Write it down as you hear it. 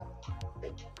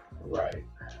Right.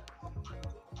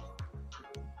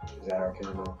 Is that our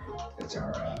candle? It's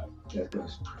our, that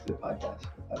goes to the podcast.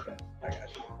 Okay. I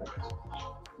got you.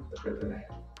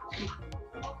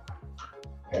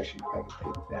 Actually, I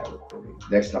can take that recording.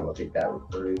 Next time I'll take that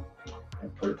recording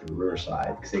and put it to the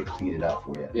Riverside because they clean it up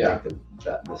for you. Yeah. Make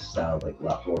the sound like a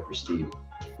lot more pristine.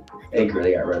 Anchor,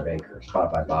 they got Rev Anchor.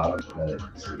 Spotify bottom, and then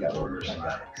it's got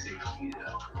Riverside. They clean it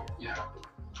up for you. Yeah.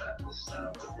 The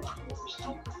sound like a lot more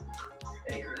pristine.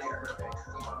 Anchor, they got Rev Anchor.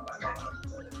 Spotify bottom,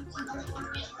 and then it's got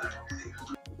Riverside.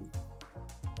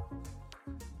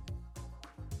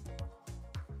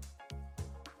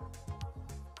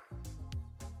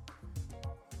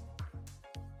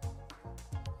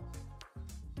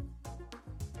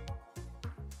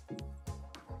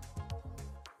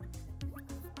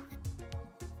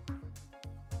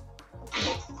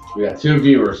 We got 2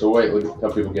 viewers, so wait, let a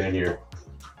couple people get in here.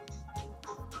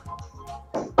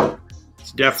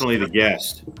 It's definitely the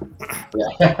guest.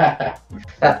 Yeah.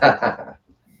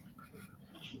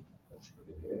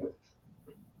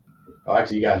 Oh,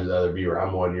 actually, you guys are the other viewer.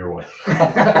 I'm one, you're one.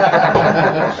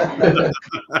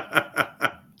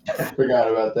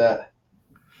 Forgot about that.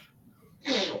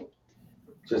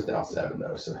 Just now 7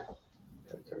 though, so.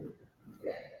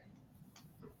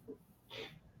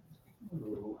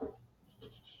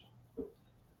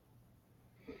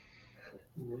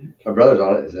 My brother's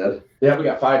on it, is that? Yeah, we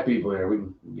got 5 people here. We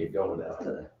can get going now.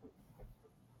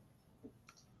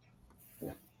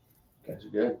 Yeah. Guys are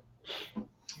good.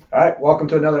 All right, welcome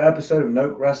to another episode of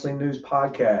Noke Wrestling News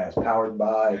Podcast, powered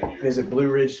by Visit Blue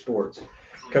Ridge Sports.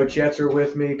 Coach Yetzer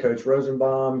with me, Coach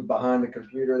Rosenbaum behind the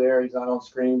computer there. He's not on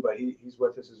screen, but he's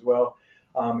with us as well.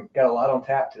 Got a lot on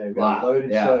tap today. We've got a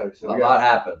loaded show. So a lot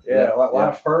happened. Yeah, a lot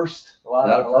of firsts, a lot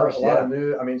of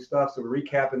new, stuff. So we're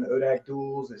recapping the ODAC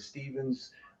duels, the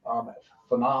Stevens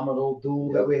phenomenal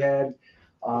duel that we had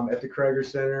at the Krager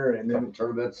Center, and then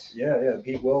tournaments. Yeah,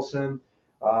 Pete Wilson,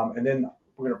 and then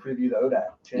we're going to preview the ODAC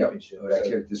championship. Yep.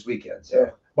 ODAC this weekend. So. Yeah.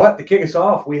 But to kick us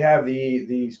off, we have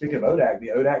the speaking of ODAC, the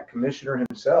ODAC commissioner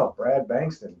himself, Brad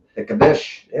Bankston. The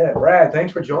Commish. Yeah, Brad,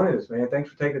 thanks for joining us, man. Thanks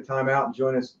for taking the time out and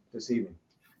joining us this evening.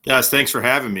 Guys, thanks for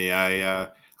having me. I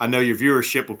know your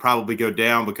viewership will probably go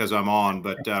down because I'm on,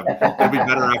 but it'll be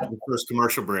better after the first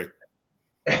commercial break.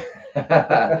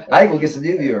 I think we'll get some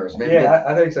new viewers. Maybe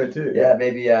I think so too. Yeah,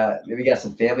 maybe got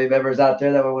some family members out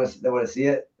there that want to see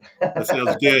it. That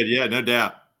sounds good. Yeah, no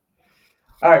doubt.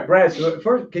 All right, Brad. So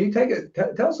first, can you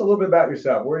tell us a little bit about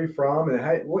yourself? Where are you from, and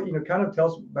kind of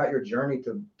tell us about your journey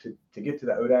to get to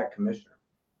the ODAC commissioner.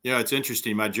 Yeah, it's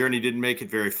interesting. My journey didn't make it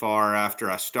very far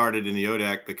after I started in the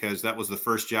ODAC because that was the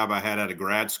first job I had out of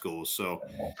grad school. So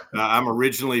I'm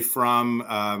originally from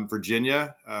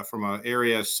Virginia, from an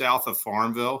area south of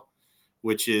Farmville,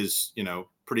 which is,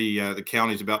 pretty, the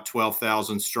county's about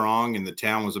 12,000 strong and the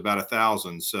town was about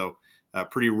 1,000. So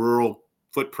pretty rural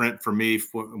footprint for me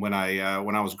when I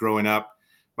was growing up.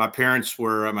 My parents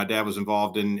were, my dad was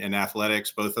involved in athletics.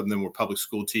 Both of them were public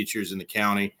school teachers in the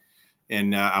county.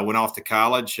 And I went off to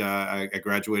college. I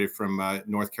graduated from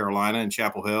North Carolina in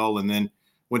Chapel Hill and then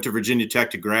went to Virginia Tech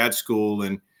to grad school.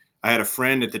 And I had a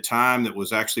friend at the time that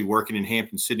was actually working in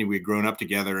Hampton, Sydney. We had grown up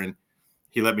together and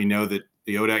he let me know that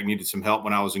the ODAC needed some help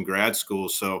when I was in grad school.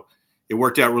 So it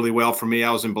worked out really well for me.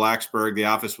 I was in Blacksburg. The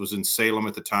office was in Salem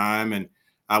at the time. And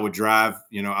I would drive,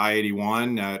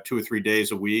 I-81 2 or 3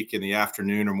 days a week in the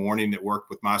afternoon or morning that worked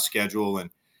with my schedule and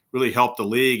really helped the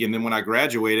league. And then when I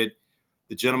graduated,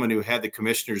 the gentleman who had the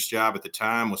commissioner's job at the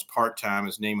time was part-time.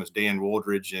 His name was Dan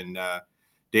Woldridge, and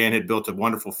Dan had built a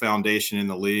wonderful foundation in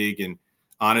the league and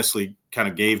honestly kind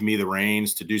of gave me the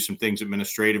reins to do some things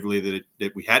administratively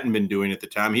that we hadn't been doing at the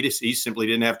time. He simply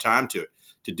didn't have time to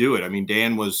do it. I mean,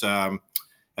 Dan was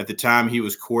at the time he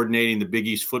was coordinating the Big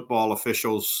East football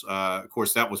officials. Of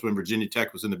course, that was when Virginia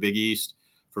Tech was in the Big East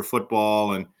for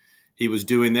football, and he was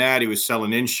doing that. He was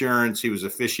selling insurance. He was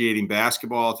officiating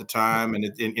basketball at the time. And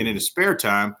in his spare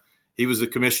time, he was the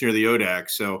commissioner of the ODAC.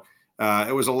 So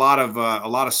it was a lot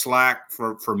of slack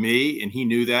for me. And he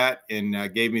knew that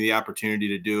and gave me the opportunity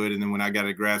to do it. And then when I got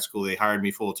to grad school, they hired me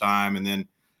full time. And then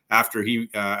after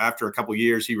a couple of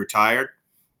years, he retired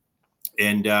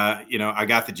and, I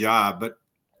got the job. But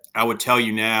I would tell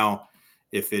you now,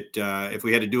 if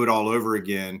we had to do it all over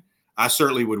again, I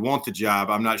certainly would want the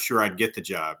job. I'm not sure I'd get the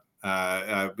job.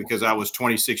 Because I was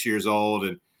 26 years old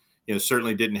and,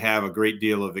 certainly didn't have a great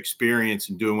deal of experience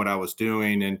in doing what I was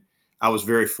doing. And I was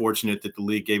very fortunate that the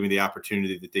league gave me the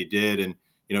opportunity that they did. And,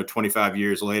 25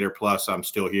 years later, plus I'm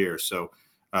still here. So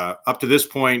up to this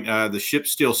point, the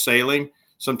ship's still sailing.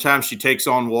 Sometimes she takes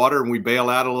on water and we bail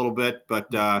out a little bit,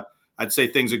 but I I'd say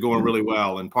things are going really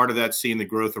well. And part of that's seeing the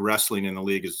growth of wrestling in the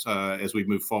league as we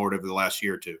move forward over the last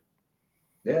year or two.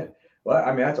 Yeah. Well,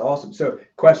 I mean, that's awesome. So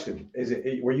question,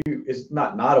 it's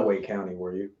not Nottoway County,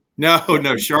 were you? No,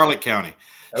 Charlotte County.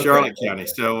 Okay. Charlotte County.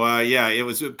 So, it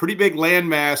was a pretty big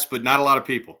landmass, but not a lot of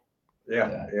people.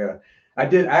 Yeah. I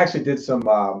actually did some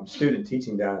student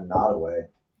teaching down in Nottoway.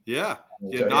 Yeah.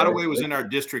 So, Nottoway was in our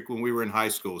district when we were in high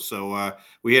school. So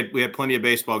we had plenty of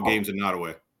baseball games in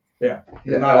Nottoway. Yeah.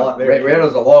 Not a lot there.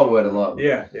 Randall's a Longwood in Longwood.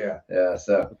 Yeah.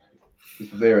 So he's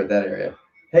familiar with that area.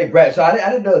 Hey, Brett. So I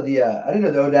didn't know the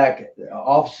ODAC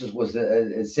offices was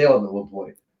in Salem at one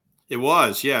point. It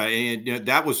was, yeah, and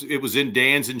it was in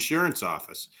Dan's insurance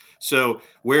office. So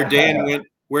where Dan went,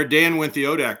 the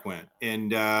ODAC went,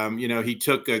 and he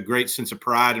took a great sense of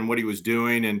pride in what he was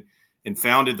doing, and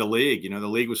founded the league. The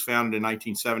league was founded in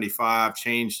 1975.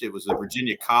 It was the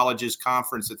Virginia Colleges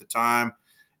Conference at the time,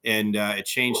 and it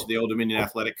changed to the Old Dominion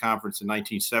Athletic Conference in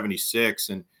 1976.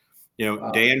 And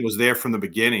Wow. Dan was there from the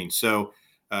beginning. So.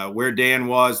 Where Dan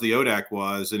was, the ODAC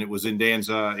was, and it was in Dan's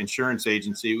insurance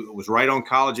agency. It was right on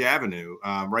College Avenue,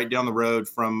 right down the road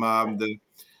from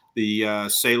the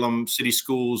Salem City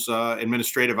Schools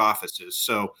administrative offices.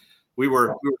 So we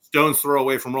were stone's throw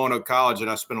away from Roanoke College,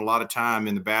 and I spent a lot of time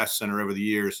in the Bass Center over the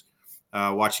years,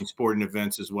 watching sporting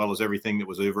events as well as everything that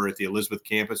was over at the Elizabeth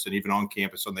campus and even on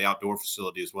campus on the outdoor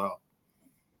facility as well.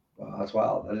 Wow, that's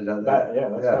wild. I didn't know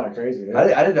That's kind of crazy. Yeah.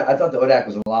 I didn't. I thought the ODAC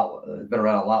was been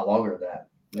around a lot longer than that.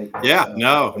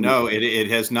 No, it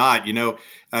has not.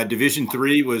 Division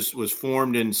III was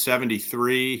formed in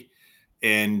 73,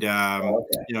 and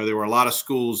there were a lot of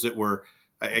schools that were,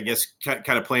 I guess,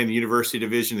 kind of playing the university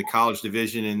division, the college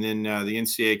division, and then the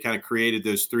NCAA kind of created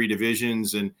those three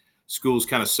divisions, and schools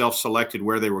kind of self-selected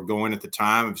where they were going at the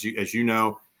time. As you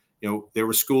know, there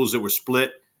were schools that were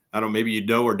split. I don't. Maybe you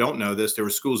know or don't know this. There were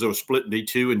schools that were split in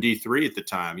D2 and D3 at the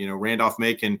time.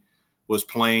 Randolph-Macon was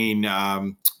playing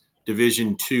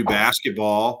Division II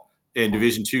basketball and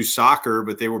Division II soccer,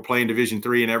 but they were playing Division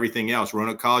III and everything else.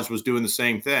 Roanoke College was doing the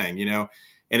same thing, And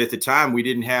at the time, we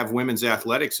didn't have women's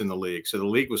athletics in the league, so the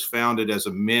league was founded as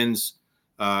a men's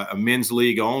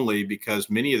league only because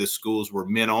many of the schools were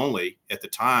men only at the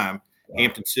time. Wow.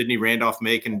 Hampton-Sydney,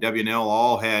 Randolph-Macon, W&L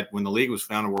all had, when the league was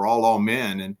founded, were all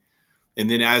men, and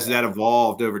then as that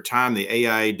evolved over time, the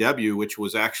AIAW, which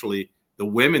was actually the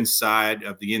women's side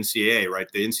of the NCAA, right?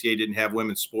 The NCAA didn't have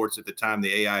women's sports at the time.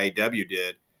 The AIAW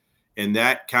did. And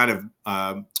that kind of,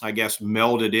 I guess,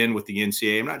 melded in with the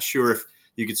NCAA. I'm not sure if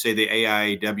you could say the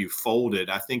AIAW folded.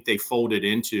 I think they folded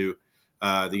into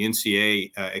the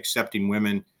NCAA accepting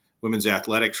women's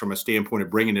athletics from a standpoint of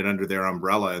bringing it under their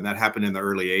umbrella. And that happened in the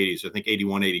early 80s, I think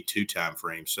 81, 82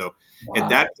 timeframe. So At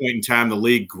that point in time, the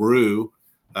league grew.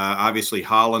 Obviously,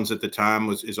 Hollins at the time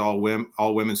is all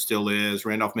women still is.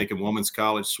 Randolph-Macon Women's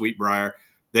College, Sweetbriar,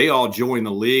 they all joined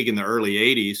the league in the early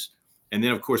 80s. And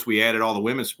then, of course, we added all the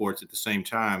women's sports at the same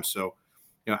time. So,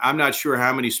 I'm not sure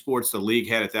how many sports the league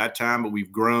had at that time, but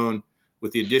we've grown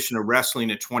with the addition of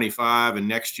wrestling at 25 and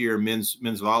next year men's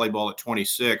volleyball at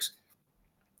 26.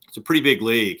 It's a pretty big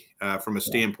league from a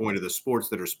standpoint of the sports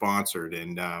that are sponsored.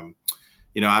 And,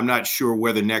 I'm not sure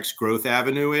where the next growth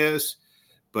avenue is.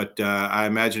 But I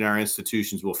imagine our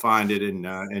institutions will find it,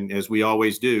 and as we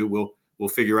always do, we'll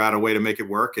figure out a way to make it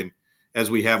work, and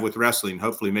as we have with wrestling,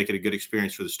 hopefully make it a good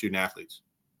experience for the student athletes.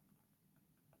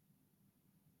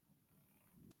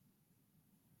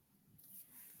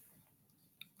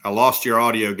 I lost your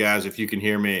audio, guys, if you can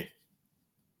hear me.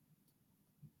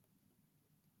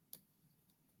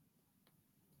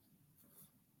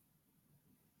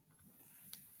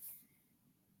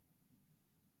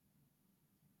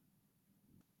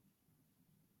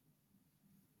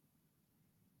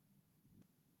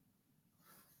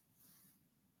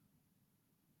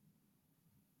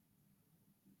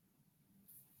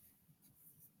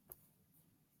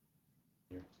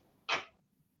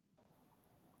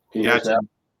 Gotcha.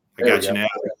 I got you now.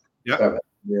 Yep.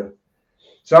 Yeah.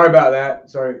 Sorry about that.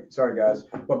 Sorry, guys.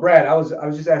 But Brad, I was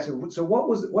just asking. So,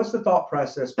 what's the thought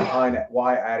process behind it?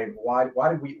 Why did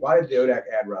the ODAC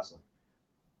add wrestling?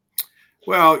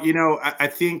 Well, I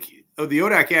think the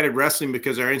ODAC added wrestling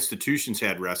because our institutions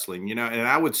had wrestling. And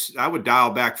I would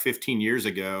dial back 15 years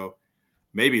ago,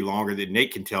 maybe longer. That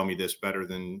Nate can tell me this better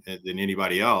than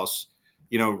anybody else.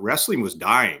 Wrestling was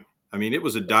dying. I mean, it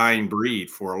was a dying breed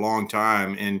for a long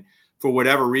time, and for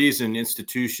whatever reason,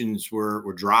 institutions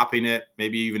were dropping it.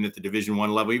 Maybe even at the Division I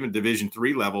level, even Division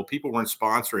III level, people weren't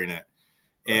sponsoring it.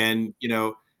 Right. And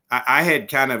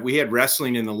we had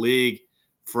wrestling in the league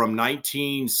from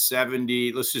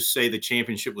 1970. Let's just say the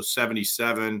championship was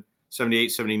 77, 78,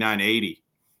 79, 80,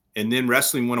 and then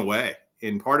wrestling went away.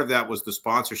 And part of that was the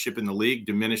sponsorship in the league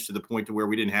diminished to the point to where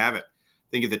we didn't have it. I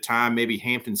think at the time, maybe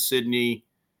Hampton, Sydney,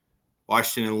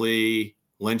 Washington and Lee,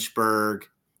 Lynchburg.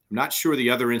 I'm not sure the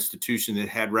other institution that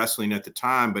had wrestling at the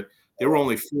time, but there were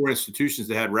only 4 institutions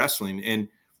that had wrestling. And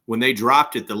when they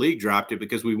dropped it, the league dropped it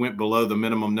because we went below the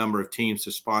minimum number of teams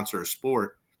to sponsor a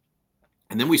sport.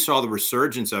 And then we saw the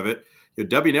resurgence of it.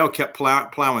 WNL kept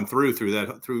plowing through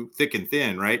thick and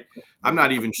thin, right? I'm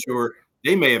not even sure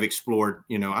they may have explored,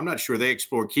 I'm not sure they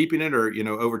explored keeping it or,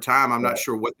 over time, I'm not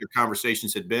sure what their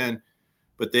conversations had been,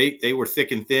 but they were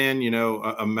thick and thin,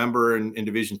 a member in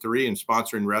Division III and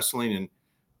sponsoring wrestling and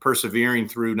persevering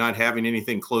through not having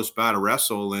anything close by to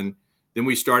wrestle. And then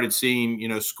we started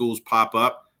seeing, schools pop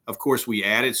up. Of course, we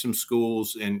added some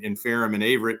schools in Ferrum and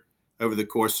Averett over the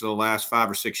course of the last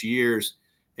 5 or 6 years.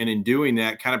 And in doing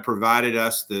that, kind of provided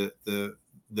us the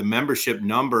membership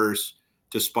numbers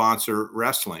to sponsor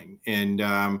wrestling.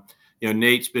 And,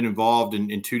 Nate's been involved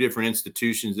in 2 different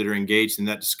institutions that are engaged in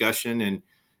that discussion.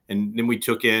 And then we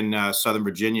took in Southern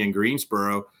Virginia and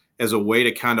Greensboro as a way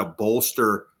to kind of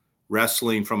bolster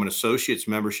wrestling from an associate's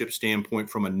membership standpoint,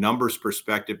 from a numbers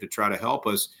perspective, to try to help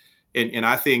us. And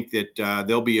I think that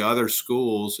there'll be other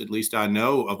schools, at least I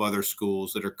know of other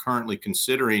schools that are currently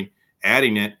considering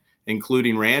adding it,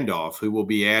 including Randolph, who will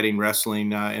be adding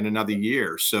wrestling in another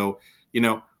year. So,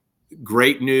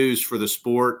 great news for the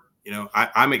sport.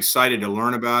 I'm excited to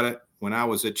learn about it. When I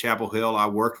was at Chapel Hill, I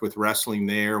worked with wrestling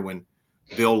there when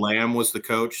Bill Lamb was the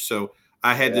coach. So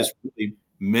I had this really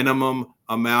minimum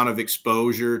amount of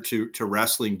exposure to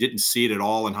wrestling, didn't see it at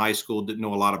all in high school, didn't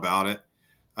know a lot about it,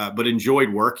 but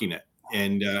enjoyed working it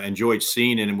and enjoyed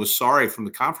seeing it, and was sorry from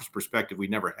the conference perspective we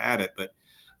never had it. But,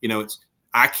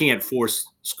 I can't force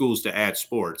schools to add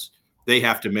sports. They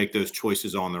have to make those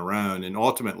choices on their own. And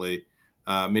ultimately,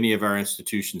 many of our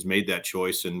institutions made that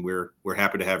choice, and we're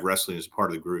happy to have wrestling as part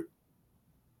of the group.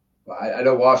 Well, I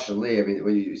know Washington Lee. I mean,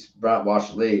 when you brought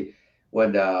Washington Lee,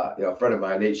 when a friend of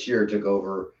mine, Nate Shearer, took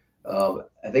over,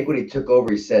 I think when he took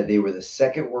over, he said they were the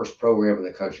 2nd worst program in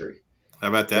the country. How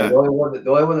about that? The only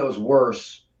one that was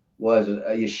worse was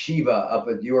a yeshiva up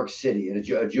in New York City, in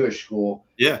a Jewish school.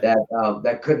 Yeah. That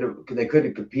they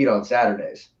couldn't compete on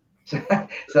Saturdays. So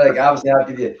like, obviously, how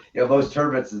could you most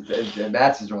tournaments and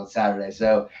matches are on Saturday.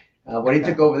 So when he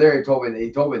took over there, he told me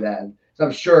that. And so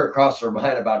I'm sure it crossed their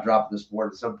mind about dropping the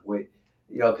sport at some point,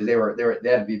 because they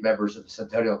had to be members of the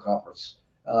Centennial Conference.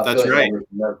 That's right.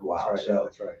 Wow. That's right. So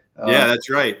That's right. Yeah,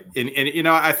 that's right. And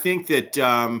I think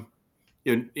that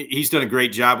he's done a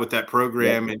great job with that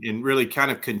program, and really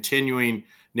kind of continuing,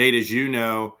 Nate, as you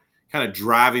know, kind of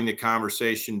driving the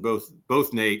conversation. Both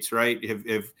Nates, right,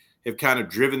 have kind of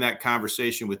driven that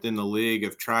conversation within the league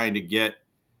of trying to get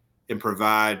and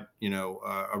provide,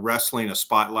 a wrestling a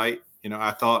spotlight.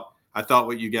 I thought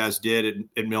what you guys did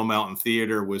at Mill Mountain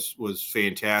Theater was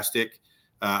fantastic.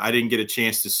 I didn't get a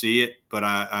chance to see it, but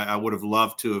I would have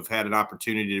loved to have had an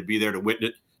opportunity to be there to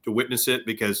witness it,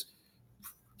 because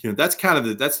that's kind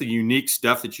of that's the unique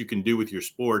stuff that you can do with your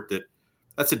sport.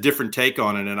 That's a different take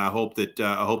on it, and I hope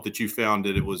that you found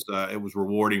that it was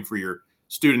rewarding for your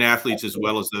student athletes as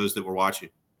well as those that were watching.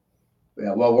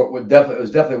 Yeah, well, it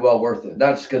was definitely well worth it.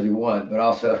 Not just because we won, but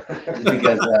also just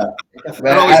because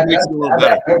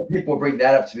I've had people bring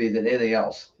that up to me than anything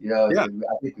else. I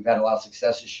think we've had a lot of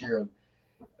success this year, and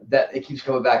that it keeps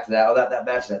coming back to that. Oh, that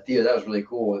match in that theater, that was really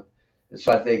cool. And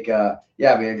so I think,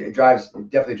 it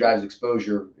definitely drives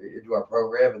exposure into our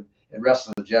program and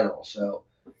wrestling in general. So,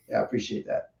 I appreciate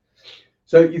that.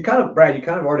 So Brad, you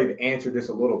kind of already answered this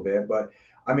a little bit, but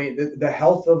I mean, the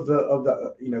health of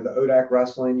the the ODAC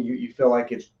wrestling, you feel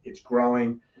like it's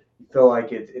growing, you feel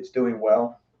like it's doing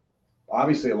well.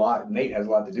 Obviously, Nate has a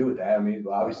lot to do with that. I mean,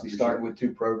 obviously starting with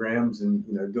 2 programs and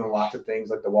doing lots of things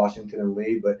like the Washington and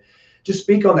Lee, but just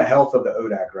speak on the health of the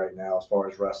ODAC right now as far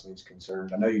as wrestling is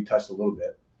concerned. I know you touched a little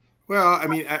bit. Well, I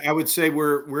mean, I would say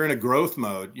we're in a growth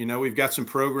mode. We've got some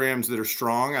programs that are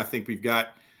strong. I think we've got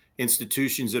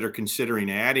institutions that are considering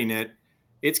adding it.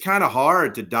 It's kind of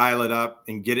hard to dial it up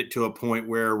and get it to a point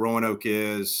where Roanoke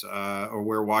is, or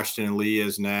where Washington and Lee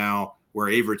is now, where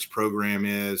Averett's program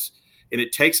is. And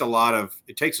it takes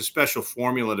a special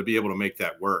formula to be able to make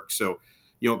that work. So,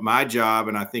 my job,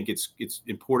 and I think it's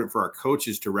important for our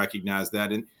coaches to recognize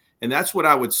that. And that's what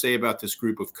I would say about this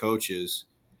group of coaches.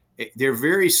 They're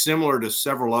very similar to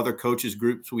several other coaches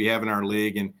groups we have in our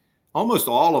league, and almost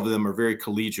all of them are very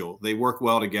collegial. They work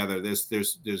well together.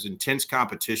 There's intense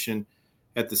competition.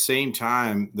 At the same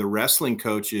time, the wrestling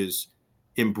coaches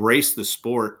embrace the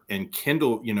sport and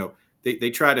kindle, they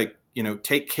try to,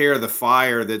 take care of the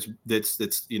fire that's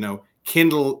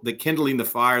kindling the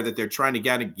fire that they're trying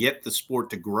to get the sport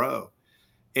to grow.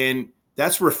 And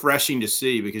that's refreshing to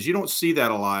see, because you don't see that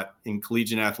a lot in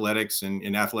collegiate athletics and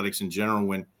in athletics in general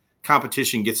when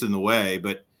competition gets in the way.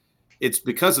 But it's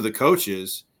because of the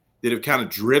coaches that have kind of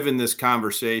driven this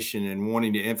conversation and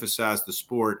wanting to emphasize the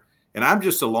sport. And I'm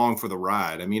just along for the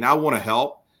ride. I mean, I want to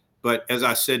help. But as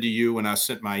I said to you when I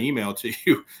sent my email to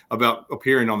you about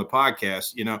appearing on the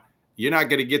podcast, you're not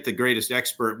going to get the greatest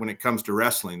expert when it comes to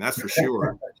wrestling. That's for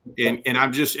sure. And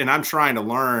I'm trying to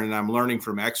learn, and I'm learning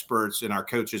from experts and our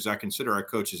coaches. I consider our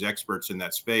coaches experts in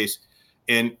that space.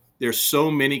 And there's so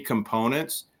many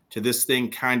components to this thing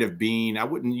kind of being, I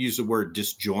wouldn't use the word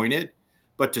disjointed,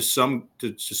 but to some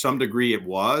degree it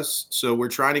was. So we're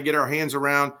trying to get our hands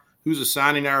around who's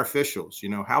assigning our officials.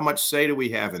 How much say do we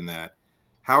have in that?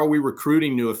 How are we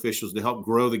recruiting new officials to help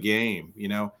grow the game?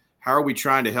 How are we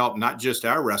trying to help not just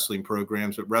our wrestling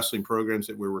programs, but wrestling programs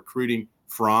that we're recruiting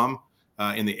from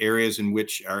in the areas in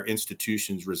which our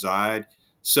institutions reside?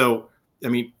 So, I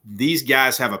mean, these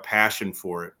guys have a passion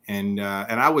for it. And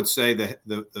I would say that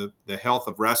the health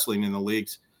of wrestling in the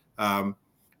league's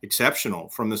exceptional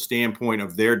from the standpoint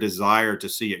of their desire to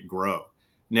see it grow.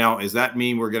 Now, does that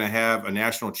mean we're going to have a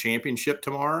national championship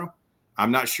tomorrow?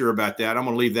 I'm not sure about that. I'm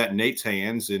going to leave that in Nate's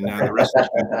hands and the rest of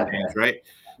the hands, right?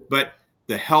 But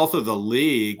the health of the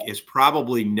league has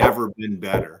probably never been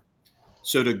better.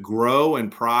 So to grow and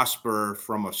prosper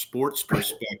from a sports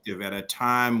perspective at a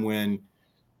time when,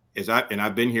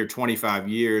 I've been here 25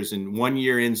 years, and one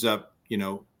year ends up,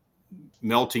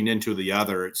 melting into the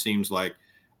other. It seems like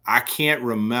I can't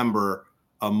remember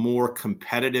a more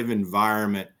competitive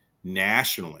environment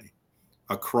nationally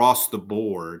across the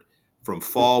board from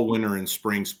fall, winter, and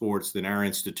spring sports than our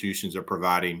institutions are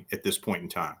providing at this point in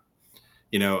time.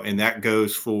 And that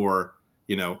goes for,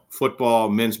 football,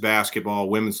 men's basketball,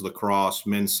 women's lacrosse,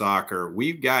 men's soccer.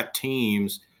 We've got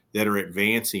teams that are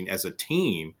advancing as a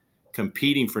team,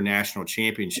 competing for national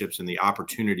championships and the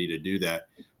opportunity to do that.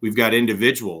 We've got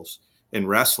individuals in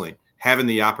wrestling having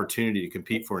the opportunity to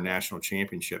compete for a national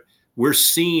championship. We're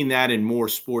seeing that in more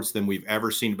sports than we've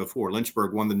ever seen before.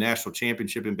 Lynchburg won the national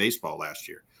championship in baseball last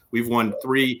year. We've won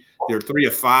 3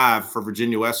 of 5 for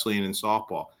Virginia Wesleyan in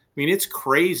softball. I mean, it's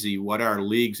crazy what our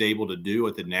league's able to do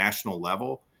at the national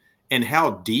level and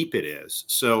how deep it is.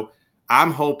 So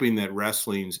I'm hoping that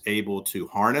wrestling's able to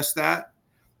harness that,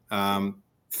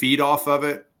 feed off of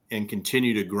it, and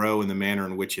continue to grow in the manner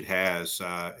in which it has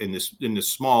in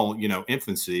this small,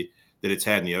 infancy that it's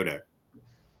had in the ODAC.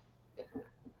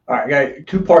 All right, I got a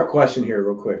 2-part question here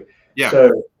real quick. Yeah.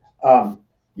 So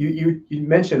you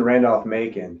mentioned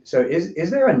Randolph-Macon. So is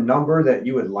there a number that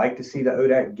you would like to see the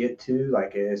ODAC get to,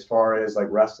 like as far as like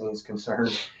wrestling is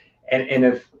concerned? And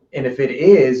if it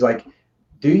is, like,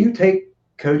 do you take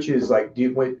coaches, like,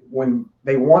 when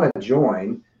they want to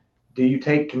join, do you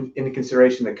take into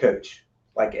consideration the coach,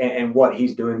 like, and what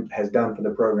he's has done for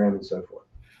the program and so forth?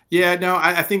 Yeah, no,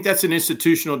 I think that's an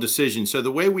institutional decision. So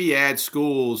the way we add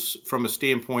schools from a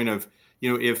standpoint of,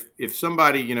 if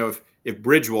somebody, if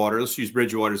Bridgewater, let's use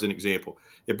Bridgewater as an example.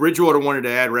 If Bridgewater wanted to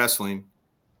add wrestling,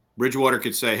 Bridgewater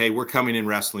could say, hey, we're coming in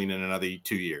wrestling in another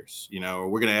 2 years, or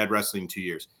we're going to add wrestling in 2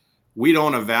 years. We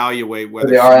don't evaluate whether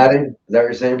they are adding. Is that what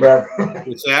you're saying, bro?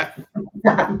 What's that?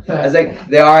 I was like,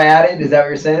 they are adding. Is that what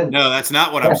you're saying? No, that's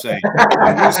not what I'm saying.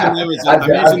 I'm using them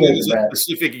as a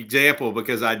specific example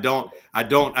because I don't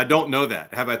know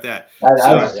that. How about that?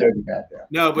 I was joking about that.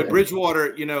 No, but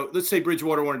Bridgewater, let's say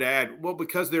Bridgewater wanted to add. Well,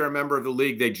 because they're a member of the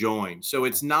league, they join. So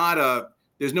it's not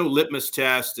there's no litmus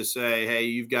test to say, hey,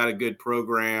 you've got a good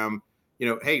program.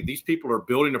 Hey, these people are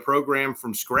building a program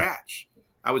from scratch.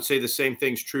 I would say the same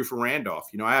thing's true for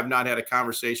Randolph. I have not had a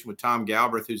conversation with Tom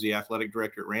Galbraith, who's the athletic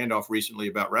director at Randolph, recently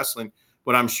about wrestling,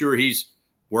 but I'm sure he's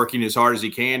working as hard as he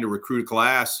can to recruit a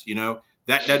class.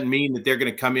 That doesn't mean that they're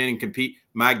going to come in and compete.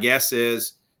 My guess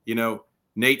is,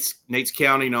 Nate's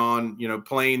counting on,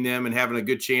 playing them and having a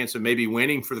good chance of maybe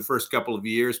winning for the first couple of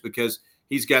years because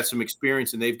he's got some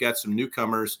experience and they've got some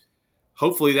newcomers.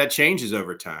 Hopefully that changes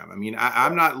over time. I mean,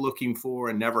 I'm not looking for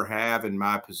and never have in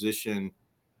my position.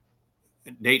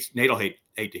 Nate'll hate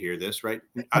to hear this, right?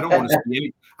 I don't want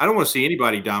to see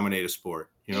anybody dominate a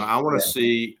sport. I want to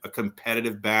see a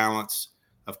competitive balance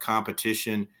of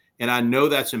competition, and I know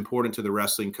that's important to the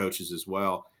wrestling coaches as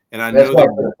well. And I know that's why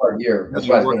it's been a fun year. That's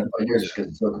why it's been a fun year, just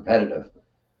because it's so competitive.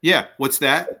 Yeah, what's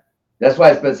that? That's why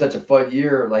it's been such a fun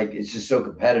year. Like, it's just so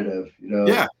competitive,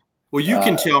 Yeah. Well, you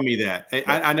can tell me that.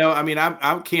 I know. I mean,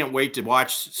 I can't wait to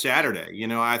watch Saturday.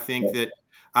 I think that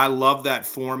I love that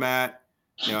format.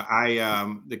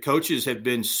 The coaches have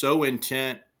been so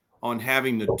intent on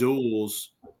having the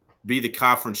duels be the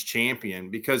conference champion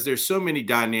because there's so many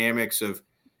dynamics of,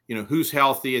 who's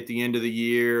healthy at the end of the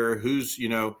year, who's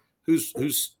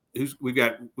we've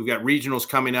got regionals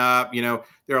coming up. You know,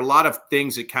 there are a lot of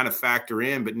things that kind of factor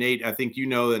in. But Nate, I think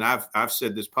and I've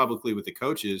said this publicly with the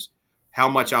coaches, how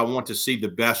much I want to see the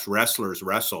best wrestlers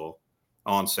wrestle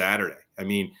on Saturday. I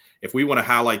mean, if we want to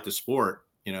highlight the sport,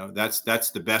 you know, that's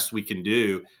the best we can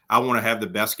do. I want to have the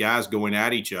best guys going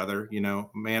at each other, you know,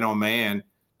 man on man,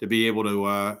 to be able to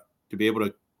have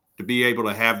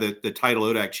the title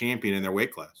ODAC champion in their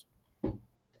weight class.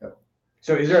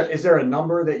 So is there a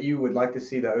number that you would like to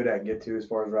see the ODAC get to as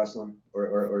far as wrestling,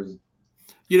 or is...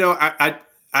 You know,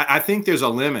 I think there's a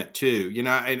limit too. You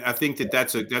know, I think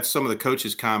that's some of the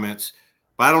coaches' comments,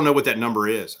 but I don't know what that number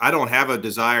is. I don't have a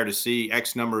desire to see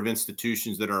X number of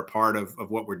institutions that are a part of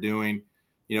what we're doing.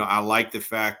 You know, I like the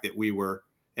fact that we were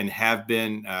and have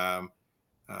been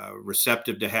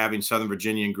receptive to having Southern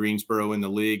Virginia and Greensboro in the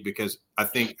league, because I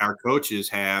think our coaches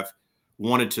have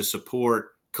wanted to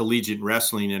support collegiate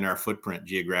wrestling in our footprint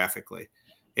geographically.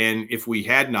 And if we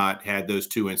had not had those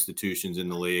two institutions in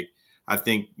the league, I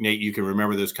think, Nate, you can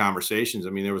remember those conversations. I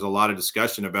mean, there was a lot of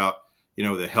discussion about, you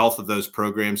know, the health of those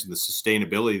programs and the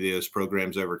sustainability of those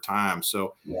programs over time.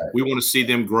 So we want to see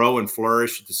them grow and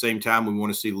flourish. At the same time, we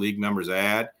want to see league members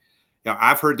add. Now,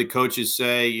 I've heard the coaches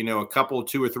say, you know, a couple,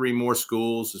 2 or 3 more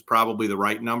schools is probably the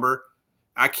right number.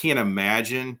 I can't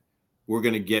imagine we're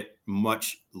going to get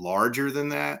much larger than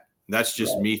that. That's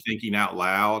just me thinking out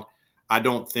loud. I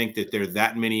don't think that there are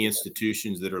that many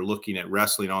institutions that are looking at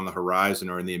wrestling on the horizon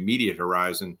or in the immediate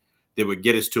horizon that would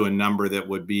get us to a number that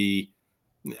would be,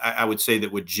 I would say,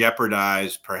 that would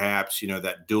jeopardize perhaps, you know,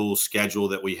 that dual schedule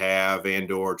that we have, and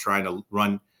or trying to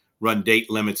run date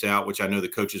limits out, which I know the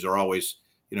coaches are always,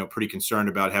 you know, pretty concerned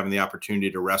about having the opportunity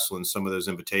to wrestle in some of those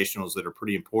invitationals that are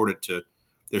pretty important to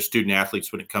their student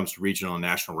athletes when it comes to regional and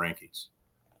national rankings.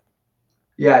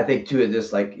 Yeah, I think too,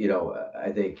 this, like, you know,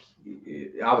 I think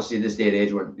obviously in this day and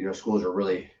age when, you know, schools are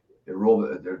really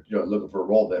enrollment, they're, you know, looking for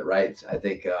enrollment, right? I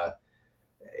think,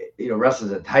 you know,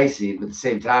 wrestling's enticing, but at the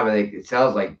same time, I think it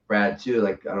sounds like, Brad, too,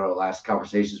 like, I don't know, last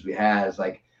conversations we had is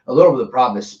like a little bit of the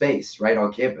problem is space, right,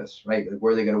 on campus, right? Like,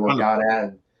 where are they going to work out at?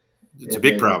 And, it's a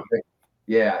big problem.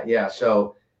 Yeah.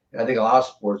 So I think a lot of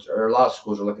sports or a lot of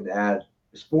schools are looking to add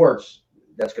sports.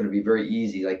 That's going to be very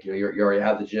easy. Like, you know, you already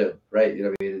have the gym, right? You know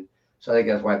what I mean? So I think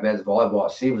that's why men's volleyball,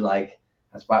 it seems like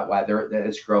that's why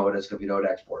it's growing. It's going to be an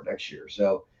ODAC sport next year.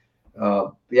 So,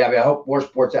 yeah, I mean, I hope more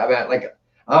sports. I mean, like,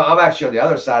 I'm actually on the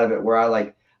other side of it where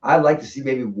I'd like to see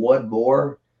maybe one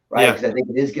more, right? Because I think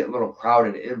it is getting a little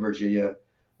crowded in Virginia,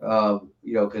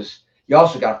 you know, because you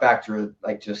also got to factor in,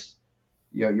 like, just,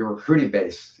 you know, your recruiting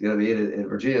base. You know what I mean? And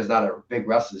Virginia is not a big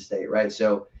wrestling state, right?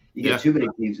 So you get too many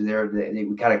teams in there, and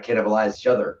we kind of cannibalize each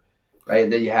other, right?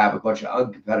 And then you have a bunch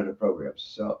of uncompetitive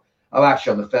programs. So I'm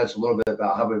actually on the fence a little bit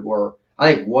about how many more.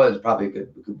 I think one is probably a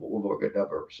one more good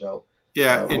number. So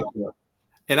yeah,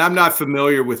 and I'm not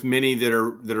familiar with many that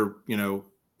are you know,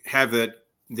 have that.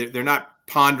 They're not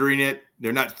pondering it.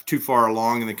 They're not too far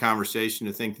along in the conversation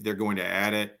to think that they're going to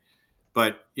add it.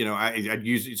 But, you know, I'd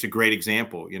use it's a great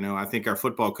example. You know, I think our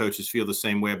football coaches feel the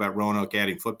same way about Roanoke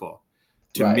adding football.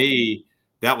 To me,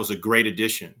 that was a great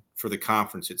addition for the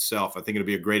conference itself. I think it'll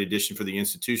be a great addition for the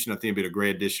institution. I think it'll be a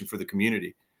great addition for the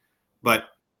community. But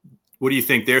what do you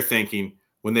think they're thinking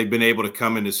when they've been able to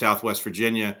come into Southwest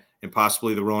Virginia and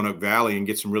possibly the Roanoke Valley and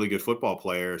get some really good football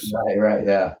players? Right,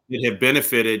 yeah. That have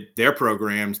benefited their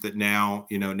programs that now,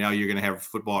 you know, now you're going to have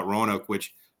football at Roanoke,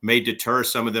 which may deter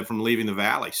some of them from leaving the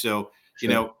Valley. So, you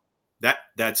know,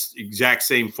 that's exact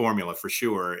same formula for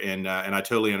sure. And I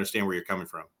totally understand where you're coming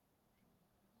from.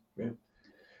 Yeah.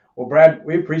 Well, Brad,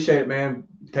 we appreciate it, man,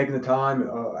 taking the time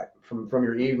from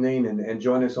your evening and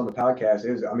joining us on the podcast.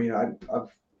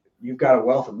 You've got a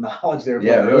wealth of knowledge there.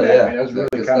 Yeah, really. Yeah, man. That was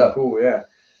really kind of cool. Yeah.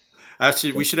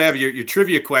 Actually, we should have your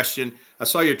trivia question. I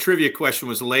saw your trivia question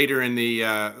was later in the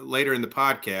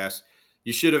podcast.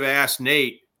 You should have asked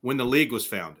Nate when the league was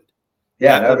founded.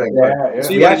 Yeah, that would be great. Yeah.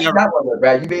 See, actually got one there,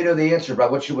 Brad. You may know the answer, but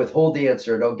I want you to withhold the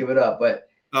answer. Don't give it up. But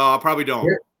I probably don't.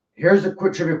 Here's a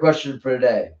quick trivia question for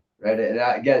today, right? And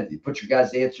again, you put your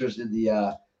guys' answers in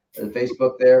the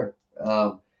Facebook there.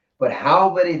 But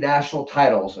how many national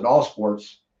titles in all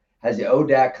sports has the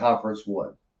ODAC conference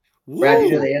won? Woo, Brad, do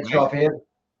you know the answer offhand?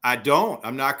 I don't.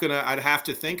 I'm not gonna. I'd have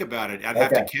to think about it. I'd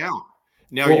have to count.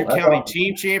 Now, Cool. you're counting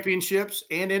team championships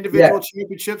and individual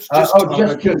championships? Just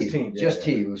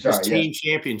team. Just team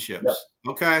championships. Yep.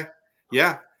 Okay.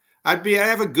 Yeah. I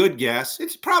have a good guess.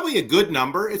 It's probably a good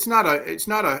number. It's not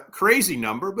a crazy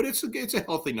number, but it's a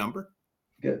healthy number.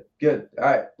 Good. All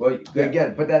right. Well,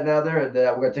 again, put that down there, and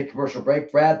we're going to take a commercial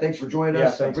break. Brad, thanks for joining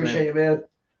us. I appreciate you, man.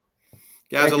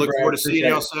 Guys, I look forward to seeing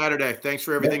you on Saturday. Thanks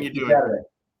for everything you're doing.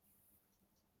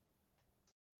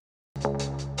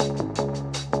 Saturday.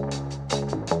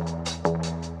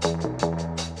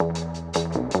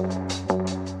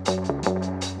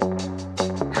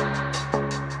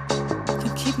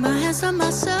 my hands on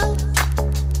myself.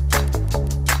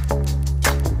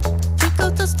 Pick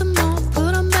out dust them off,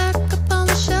 put them back up on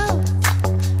the shelf.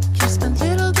 Kiss my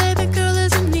little baby girl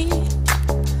is in need.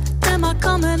 Am I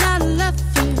coming out of left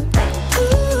field?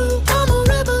 Ooh, I'm a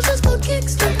rebel just for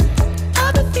kicks now.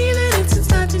 I've been feeling it since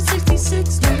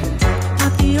 1966 now.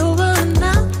 Might be over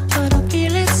now, but I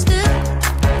feel it still.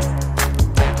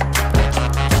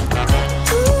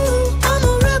 Ooh, I'm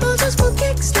a rebel just for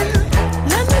kicks now.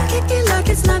 Let me kick it like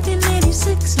it's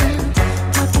 1986 now.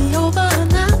 Might be over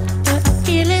now, but I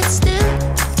feel it still.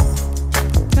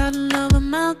 Got another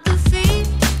mouth to feed.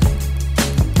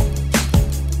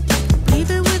 Leave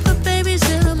it with the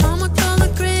babysitter, mama call the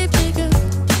grave digger.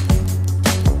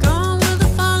 Gone with the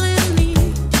falling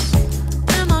leaves.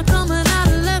 Am I coming out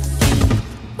of left field?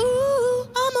 Ooh,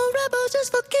 I'm a rebel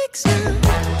just for kicks now.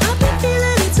 I've been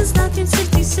feeling it since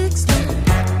 1966 now.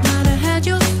 Might have had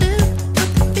your fill, but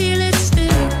I feel it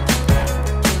still.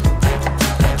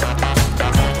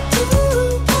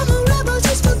 Ooh, I'm a rebel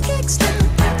just for kicks now.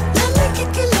 Let me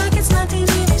kick it like it's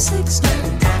 1986 now.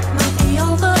 Might be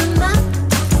over now,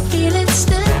 I feel it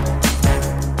still.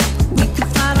 We could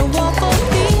fight a war for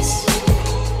peace.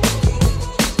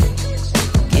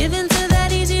 Give in to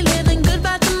that easy living,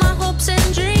 goodbye to my hopes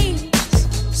and dreams.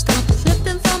 Stop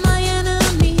flipping for my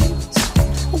enemies.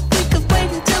 We could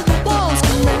wait until the walls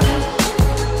come down.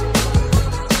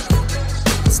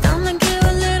 It's time to give a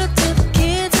little to the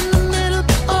kids in the middle.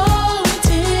 Oh,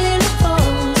 till it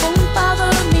falls, won't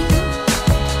bother me.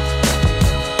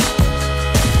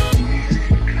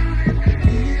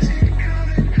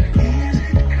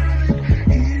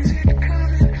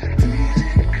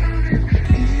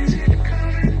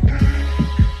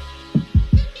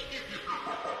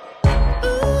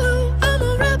 Ooh, I'm a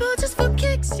rebel just for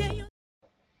kicks, yeah.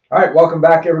 All right, welcome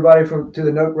back, everybody, to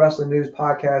the Noke Wrestling News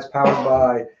Podcast, powered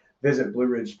by Visit Blue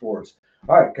Ridge Sports.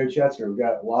 All right, Coach Yetzer, we've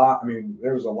got a lot. I mean,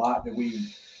 there was a lot that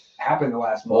happened the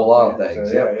last month. A lot of man.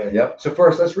 things. So, Yep. So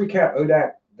first, let's recap the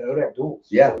ODAC duels.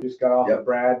 Yeah. So we just got off with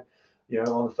Brad,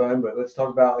 on the phone, but let's talk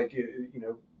about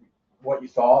what you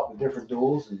thought, the different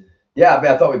duels, and Yeah, I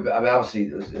mean, obviously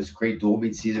it was a great dual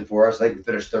meet season for us. I think we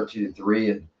finished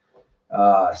 13-3 and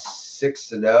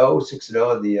 6-0 in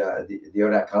the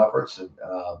ODAC conference, and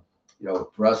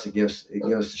for us it gives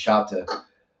us a shot to,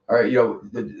 all right,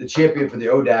 the champion for the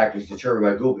ODAC is determined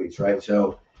by dual meets, right?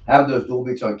 So having those dual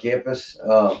meets on campus,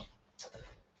 was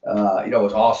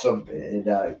awesome, and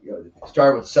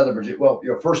started with Southern Virginia. Well,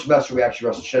 first semester we actually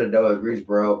wrestled Shenandoah and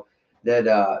Greensboro. Then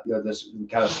this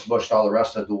kind of smushed all the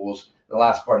rest of the duels in the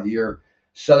last part of the year.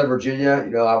 Southern Virginia,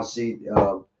 obviously it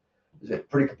was a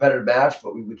pretty competitive match,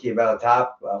 but we came out on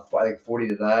top, I think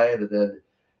 40-9, and then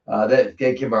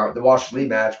came the Washington Lee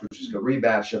match, which is a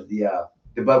rematch of the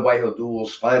Bud Whitehill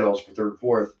duels finals for third and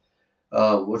fourth,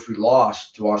 which we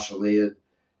lost to Washington Lee. And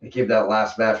it came that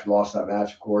last match. We lost that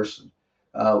match, of course. And,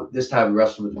 this time we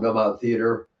wrestled with the Mill Mountain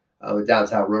Theater in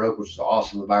downtown Roanoke, which is an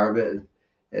awesome environment.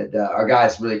 And our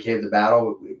guys really came to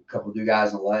battle. A couple of new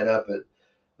guys in the lineup and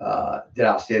did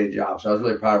an outstanding job. So I was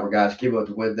really proud of our guys. Came out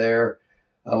to win there,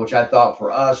 which I thought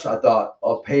for us,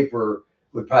 on paper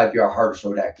would probably be our hardest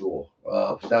ODAC duel.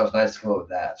 So that was nice to come up with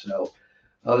that. So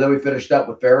then we finished up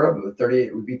with Farrah with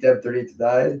 38. We beat them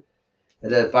 38-9.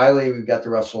 And then finally we got to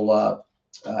wrestle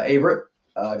Averett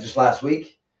just last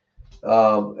week.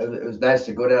 It was nice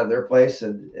to go down to their place,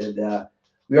 and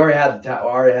we already had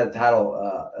the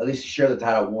title, at least share the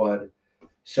title one.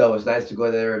 So it was nice to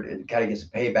go there and kind of get some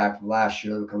payback from last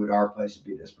year. Them coming to our place and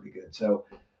beating us pretty good. So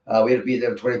we had to beat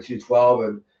them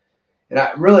 22-12, and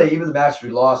I really, even the match we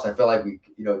lost, I felt like we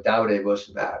dominated most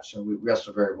of the match. So we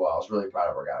wrestled very well. I was really proud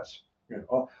of our guys. Yeah.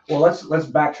 Well, let's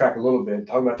backtrack a little bit.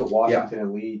 Talking about the Washington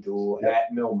and Lee duel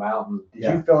at Mill Mountain. Did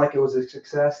you feel like it was a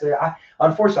success there?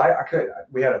 Unfortunately, I couldn't.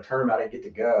 We had a tournament I didn't get to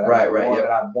go. That was that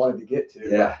I wanted to get to.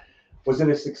 Yeah. Was it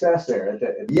a success there?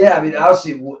 I mean,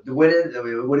 obviously the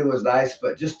winning was nice,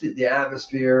 but just the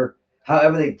atmosphere, how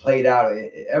everything played out,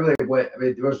 everything went. I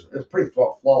mean, it was pretty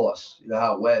flawless.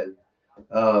 How it went.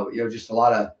 Just we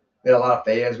had a lot of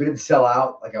fans. We didn't sell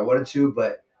out like I wanted to,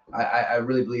 but I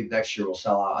really believe next year we'll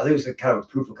sell out. I think it was a kind of a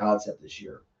proof of concept this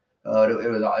year.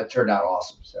 It turned out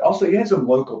awesome. So. Also, you had some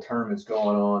local tournaments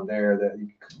going on there that you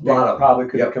probably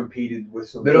could have competed with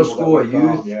some middle school, a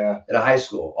youth, and a high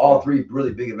school. All three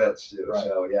really big events too. Right.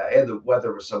 So and the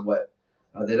weather was somewhat.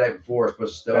 The night before it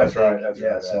was supposed to snow. That's right. That's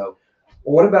right. So,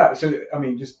 well, what about? So, I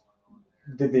mean, just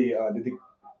did the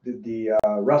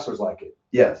wrestlers like it?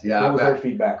 Yes. Yeah. What was their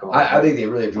feedback on it? I think they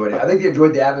really enjoyed it. I think they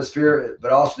enjoyed the atmosphere,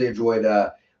 but also they enjoyed.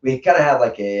 We kind of had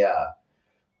like a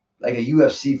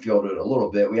UFC feel to it a little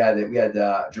bit. We had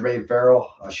Jermaine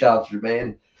Farrell. Shout out to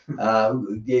Jermaine.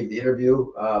 who gave the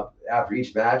interview after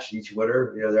each match, each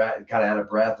winner. They're kind of out of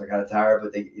breath, they're kind of tired,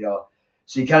 but they,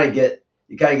 so you kind of get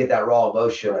that raw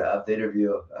emotion of the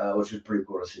interview, which was pretty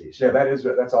cool to see. So, Yeah,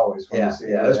 that's always fun to see.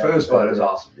 Yeah, it was fun. It was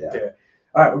awesome. Yeah.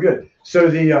 All right, well, good. So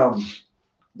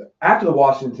after the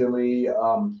Washington Lee,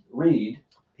 Reed,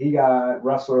 he got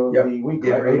Wrestler of the Week,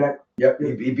 Yeah, right? ODAC? Yep,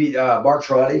 he beat Mark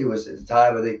Trotty, who was at the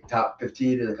time I think top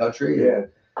 15 in the country. Yeah.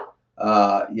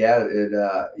 He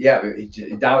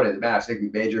dominated the match. I think we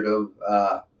majored him.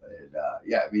 Well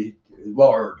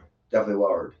earned, definitely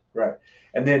well earned. Right,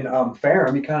 and then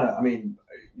Ferrum, you kind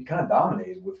of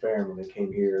dominated with Ferrum when they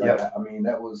came here. Yep. I mean,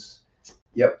 that was.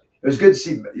 Yep, it was good to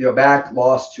see. Mac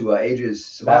lost to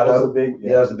Aegis Sabato. That was a big.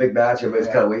 That was a big match.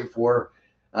 Everybody's kind of waiting for.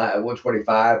 At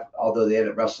 125, although they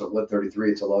ended up wrestling at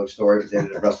 133. It's a long story because they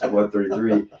ended up wrestling at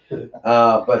 133.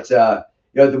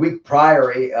 The week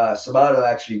prior, Sabato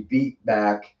actually beat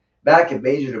Mac. Mac had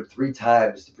majored him 3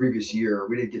 times the previous year.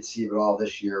 We didn't get to see him at all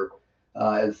this year.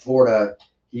 In Florida,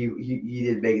 he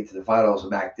didn't make it to the finals,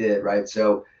 and Mac did, right?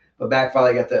 So, but Mac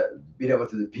finally got beat up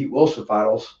with the Pete Wilson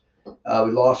finals.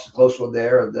 We lost a close one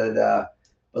there, and then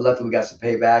but luckily we got some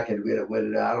payback, and we ended up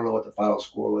winning. I don't know what the final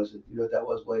score was. You know what that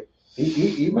was, Blake?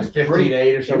 He was 15-8 or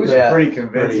He something. was pretty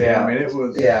convincing. Yeah. I mean, it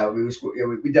was. Yeah, we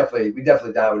definitely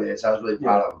dominated. So I was really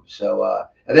proud of him. So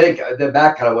and then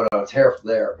Mac kind of went on a tear from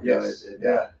there. Yes.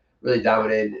 Really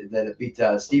dominated. And then it beat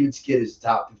Steven's kid, who's the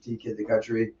top 15 kid in the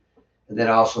country. And then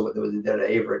also with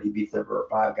Averett, he beat the number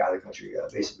 5 guy in the country,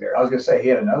 Mason Barrett. I was gonna say he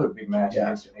had another big match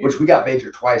against him, which we got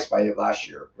majored twice by him last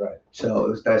year. Right. So it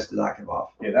was nice to knock him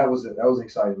off. Yeah, that was an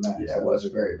exciting match. Yeah, it was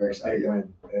very, very exciting. Big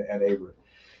win at Averett.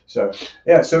 So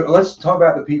so let's talk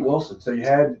about the Pete Wilson. So you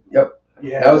had. Yep.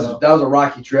 Yeah. That was a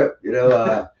rocky trip.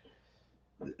 The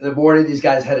morning these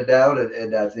guys headed down and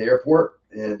to the airport,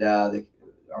 and our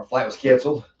flight was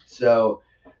canceled. So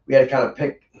we had to kind of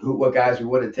pick what guys we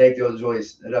wanted to take. There was only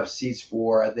enough seats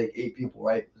for, I think, 8 people,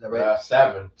 right? Is that right?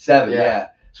 7. 7, yeah.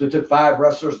 So we took 5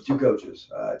 wrestlers and 2 coaches.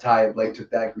 Ty and Blake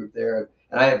took that group there,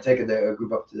 and I have taken the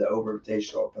group up to the Over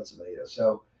Invitational in Pennsylvania.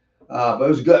 So, but it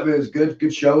was good. It was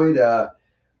good showing.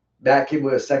 Matt came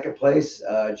with a 2nd place.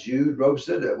 Jude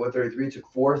Robeson at 133 took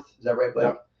 4th. Is that right,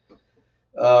 Blake?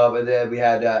 Yep. And then we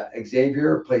had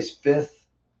Xavier placed 5th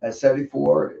at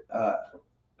 74.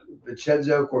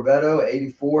 Vincenzo Corvetto at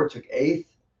 84 took 8th.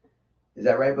 Is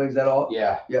that right, Blake? Is that all?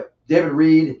 Yeah. Yep. David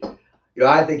Reed,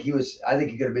 I think he could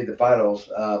have made the finals,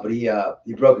 but he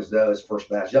broke his nose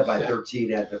first match. He's up by 13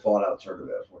 had to fall out of the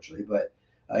tournament, unfortunately. But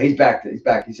he's back. He's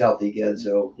back. He's healthy again.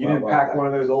 So you didn't pack one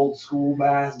of those old school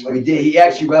bags. We did. He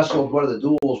actually wrestled one of the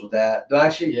duels with that. No,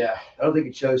 actually, Yeah. I don't think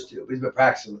he chose to. But he's been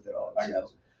practicing with it all. So.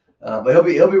 But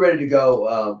he'll be ready to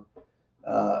go.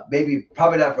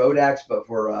 Probably not for ODACs, but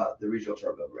for the regional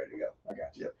tournament, he'll be ready to go. I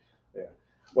got you. Yeah.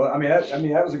 Well,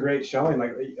 that was a great showing.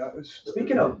 Like,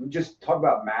 speaking of, just talk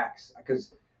about Max,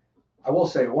 because I will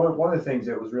say one of the things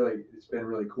that it's been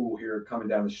really cool here coming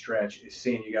down the stretch is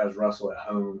seeing you guys wrestle at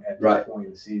home at this point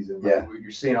in the season. Like,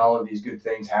 you're seeing all of these good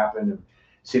things happen and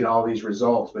seeing all these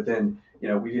results, but then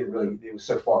we didn't really. It was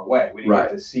so far away. We didn't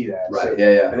get to see that. Right. So,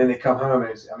 yeah. And then they come home,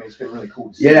 and it's been really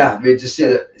cool to see. Yeah. Just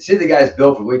see the guys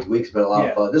build from week to week has been a lot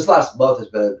of fun. This last month has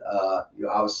been,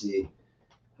 obviously.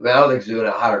 I don't think it's doing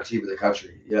a hotter team in the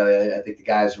country. I think the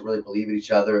guys really believe in each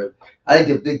other. And I think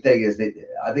the big thing is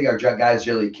I think our guys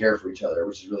generally care for each other,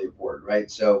 which is really important,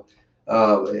 right? So,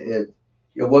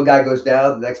 one guy goes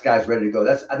down, the next guy's ready to go.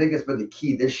 I think that's been the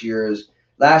key this year. Is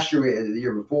last year and the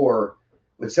year before,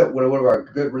 when one of our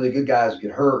really good guys would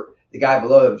get hurt, the guy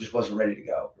below him just wasn't ready to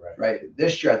go, right?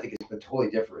 This year, I think it's been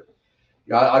totally different.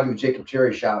 I'll give Jacob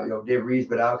Cherry a shout. Dave Reed's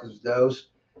been out because of his nose.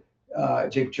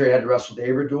 Jacob Cherry had to wrestle the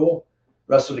Averett duel.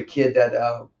 Wrestled a kid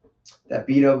that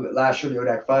beat him last year in the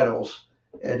ODAC finals,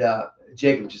 and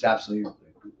Jacob just absolutely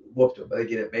whooped him. I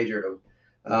think it majored him.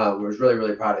 We was really,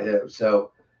 really proud of him.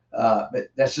 So, but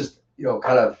that's just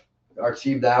kind of our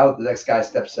team now. The next guy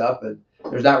steps up, and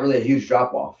there's not really a huge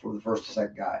drop off from the first to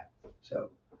second guy. So,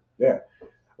 yeah,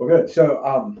 well, good.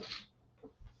 So,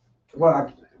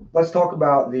 let's talk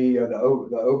about the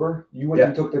over. You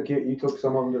took the kid. You took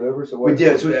some of them to the over. So we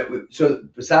did. So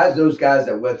besides those guys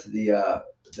that went to the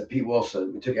Pete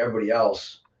Wilson, we took everybody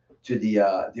else to the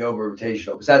over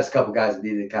invitational. Besides a couple guys that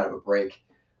needed kind of a break,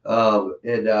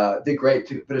 and did great.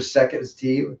 Finished second as a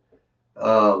team,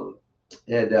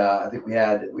 and I think we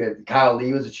had Kyle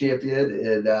Lee was a champion,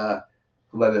 and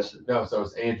who am I missing? No, so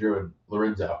it's Andrew and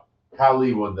Lorenzo. Kyle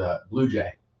Lee won the Blue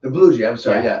Jay. The Blue Jay, I'm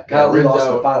sorry, yeah. Kyle Lee lost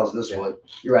in the finals in this Yeah. one.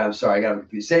 You're right, I'm sorry, I got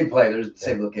confused. Same play, there's the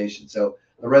same location. So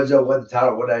Lorenzo won the title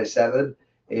at 197,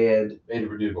 and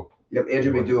Andrew McDougal.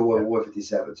 Andrew McDougal won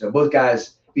 157. So both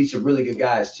guys, beat some really good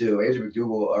guys too. Andrew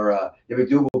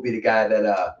McDougal will be the guy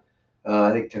that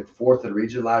I think took fourth in the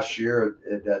region last year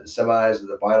at the semis and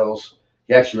the finals.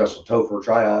 He actually wrestled Topher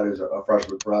Tryon, who's a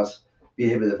freshman for us, beat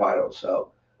him in the finals.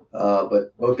 So,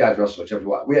 but both guys wrestled except for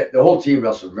one. The whole team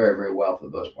wrestled very, very well for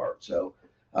the most part. So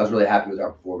I was really happy with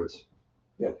our performance.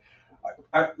 Yeah.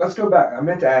 Let's go back. I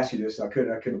meant to ask you this. I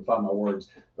couldn't find my words.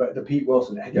 But the Pete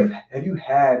Wilson. Have you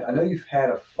had? I know you've had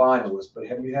a finalist, but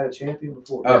have you had a champion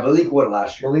before? Malik won it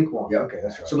last year. Malik won. Yeah. Okay,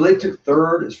 that's right. So Malik took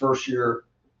third his first year.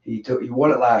 He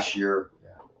won it last year,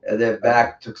 and then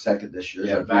Back took second this year.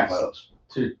 Yeah, so Back's finals.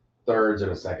 2/3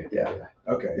 and a second. Yeah.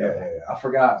 Okay. Yeah. I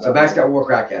forgot. So Back's got more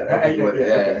crack at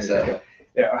it.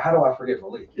 Yeah. How do I forget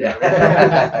Malik?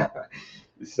 Yeah.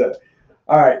 So,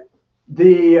 all right.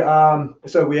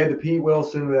 So we had the Pete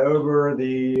Wilson over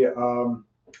the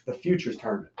Futures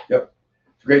tournament. Yep.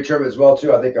 It's a great tournament as well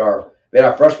too. I think our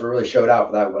freshmen really showed out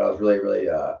for that one. I was really, really,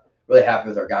 really happy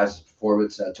with our guys'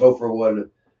 performance. Topher won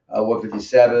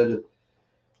 157,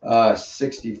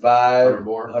 65.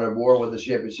 100 more won the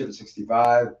championship at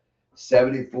 65.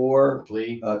 74.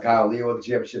 Lee. Kyle Lee won the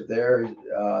championship there.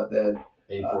 Then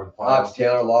 84. Hobbs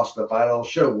Taylor lost in the final.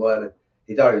 Should have won.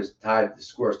 He thought he was tied. The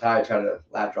score was tied, trying to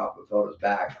lat drop and fell on his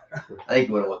back. I think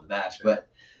he would have won the match. But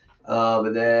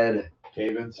and then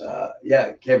Cavins.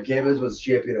 Cam Cavins was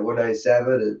champion at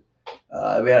 197,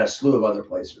 and we had a slew of other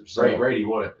placers. So. Brady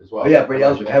won it as well. Oh, yeah, Brady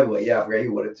Ellsworth heavyweight. Yeah, I forgot he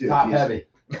won it too. Top heavy.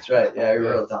 That's right. Yeah, we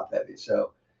were real top heavy.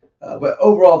 So, but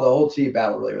overall, the whole team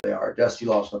battled really, really hard. Dusty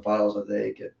lost in the finals, I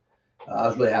think, and I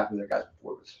was really happy with their guys'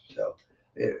 performance. So,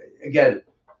 again,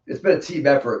 it's been a team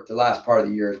effort the last part of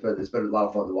the year. It's been a lot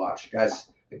of fun to watch. Guys,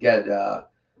 again,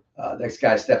 next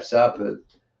guy steps up, and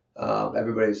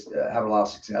everybody's having a lot of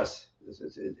success.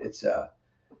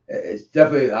 It's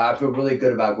definitely, I feel really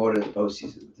good about going into the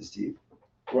postseason with this team.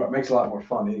 Well, it makes a lot more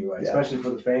fun anyway, especially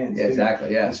for the fans. Yeah,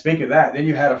 exactly. Yeah. And speaking of that, then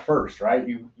you had a first, right?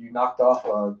 You knocked off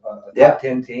a top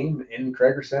 10 team in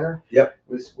Krager Center. Yep.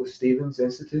 With Stevens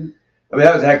Institute. I mean,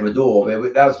 that was a heck of a duel,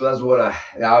 man. That was what I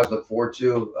always look forward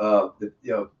to.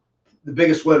 The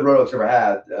biggest win Roanoke's ever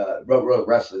had, Roanoke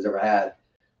Wrestling's ever had.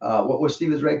 What was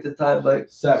Stevens ranked at the time? Like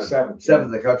seventh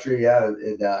in the country. Yeah,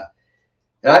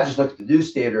 and I just looked at the new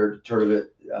standard tournament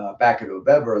back in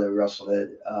November that we wrestled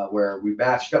in, where we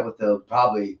matched up with them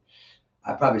probably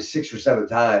 6 or 7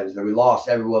 times, and we lost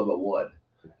every one but one.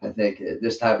 I think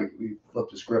this time we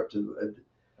flipped the script, and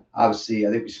obviously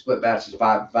I think we split matches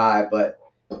 5-5, but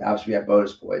obviously we had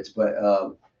bonus points. But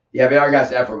our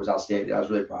guys' effort was outstanding. I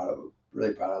was really proud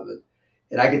of it,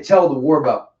 and I could tell the warm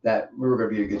up that we were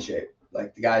going to be in good shape.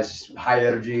 Like the guys, high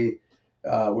energy,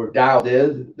 we're dialed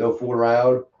in, no fooling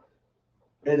around.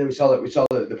 And then we saw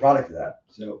the product of that.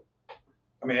 So,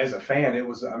 I mean, as a fan, it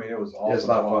was awesome. It was a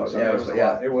lot of fun. So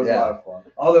Yeah, it was a lot of fun.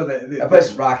 Although that place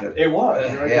was rocking. it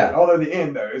was. Right? Yeah. Although the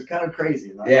end though, it was kind of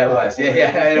crazy. Yeah, it was.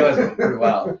 Yeah, it was pretty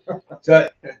wild. So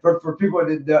for people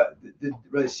who didn't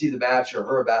really see the match or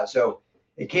heard about it, so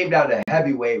it came down to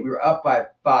heavyweight. We were up by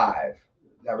 5. Is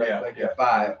that right?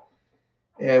 5.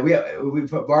 And we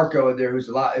put Marco in there, it's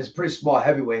a pretty small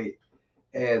heavyweight.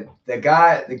 And the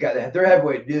guy their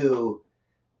heavyweight knew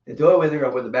that the only way they're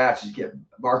going to win the match is get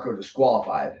Marco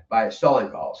disqualified by stalling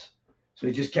calls. So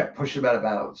he just kept pushing him out of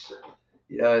bounds.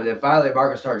 And then finally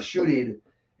Marco started shooting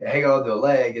and hanging on to a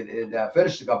leg and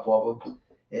finished a couple of them.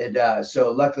 And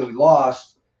so luckily we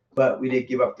lost, but we didn't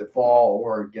give up the fall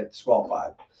or get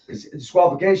disqualified. Because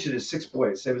disqualification is 6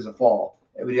 points, same as a fall.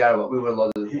 And we would have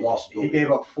lost. He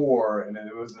gave up 4, and then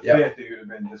it was the 5th that would have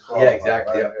been disqualified. Yeah,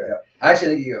 exactly. Right? Yeah. Actually,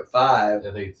 I think he got 5.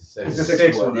 I think it's It's the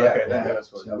 6th one. Yeah, Okay, yeah.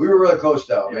 that's what So we were really close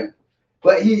though. Yeah. I mean,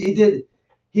 but he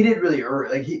didn't really earn.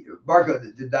 Like Marco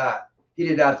did not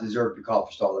deserve to be called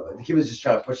for stalling. I think he was just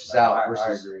trying to push us out versus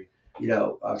I agree.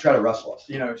 Trying to wrestle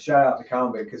us. Shout out to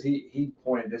Combe because he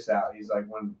pointed this out. He's like,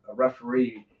 when a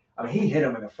referee, I mean, he hit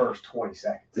him in the first 20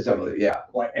 seconds. It's unbelievable.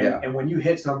 Yeah. And when you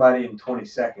hit somebody in 20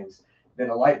 seconds, then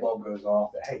a light bulb goes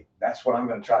off that, hey, that's what I'm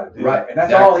going to try to do. Right. And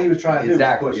that's all he was trying to do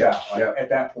was push Yeah. out at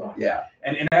that point. Yeah.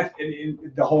 And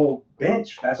the whole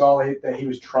bench, that's all that he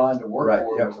was trying to work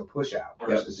for was a push out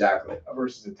versus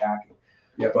attacking.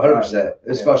 Yeah, 100%.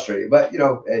 It's frustrating, but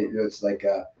it's like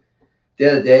at the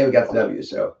end of the day, we got the W,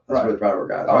 so that's really proud of our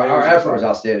guys. Our effort was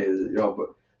outstanding. But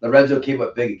Lorenzo came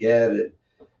up big again, and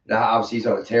now obviously he's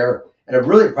on a tear. And I'm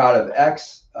really proud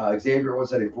of Xavier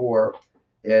 174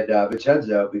 and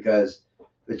Vincenzo, because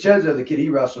Vincenzo, the kid he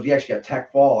wrestled, he actually got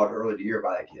tech fall early in the year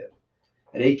by that kid,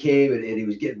 and he came and he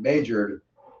was getting majored.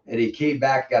 And he came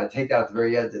back, got a takedown at the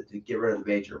very end to get rid of the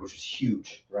major, which was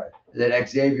huge. Right. And then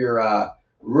Xavier,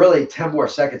 really 10 more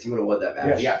seconds, he would have won that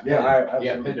match.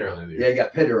 Pinned early in the year. Yeah, he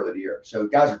got pinned early in the year. So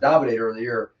guys were dominating early in the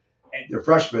year. they're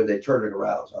freshmen. They turned it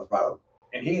around. So I was proud of them.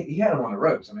 And he had him on the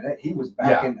ropes. I mean, he was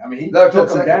Yeah. backing. I mean, he Another 10 took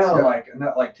him seconds, down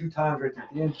yeah. like 2 times right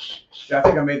at the end. I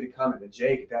think I made the comment to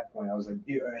Jake at that point. I was like,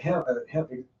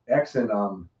 him X and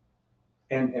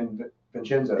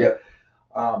Vincenzo. Yeah.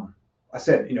 I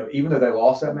said, even though they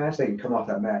lost that match, they can come off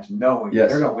that match knowing Yes.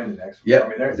 they're going to win the next one. Yeah, I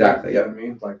mean, exactly. You know Yeah. what I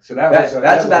mean? Like, so That's the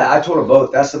match. I told them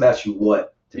both. That's the match you want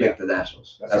to Yeah. make the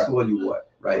nationals. That's That's right. the one you want,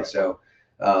 right? Right. So,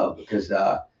 because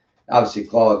obviously,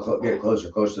 getting closer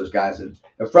and closer to those guys, and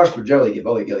freshmen generally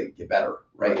get better,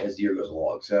 right, as the year goes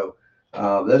along. So,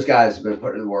 those guys have been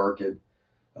putting in the work, and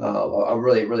I'm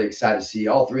really, really excited to see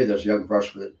all three of those young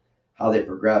freshmen how they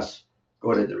progress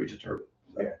going into the regional tournament.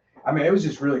 So, Yeah. I mean, it was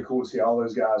just really cool to see all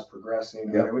those guys progressing.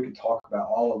 I Yeah. mean, we could talk about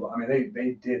all of them. I mean,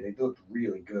 they looked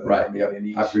really good. Right. I mean, Yeah.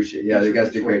 and I appreciate it. Yeah, the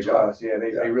guys did a great job. Yeah,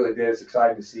 they really did. It's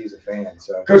exciting to see as a fan.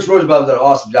 So Coach Rosenbaum did an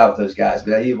awesome job with those guys.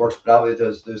 Man, he works predominantly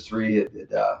with those three, and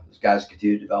those guys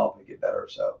continue to develop and get better.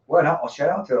 So, well, and I'll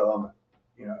shout out to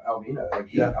Albino.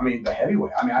 Like Yeah. I mean, the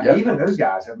heavyweight. I mean, Yeah. even those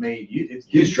guys have made it's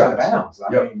Huge leaps and strides. bounds.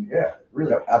 I Yep. mean, yeah, really.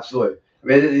 yeah, absolutely. I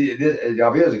mean,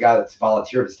 Albino's a guy that's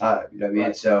volunteered his time. You know what I mean?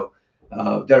 Right. So,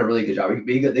 done a really good job.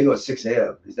 They go at 6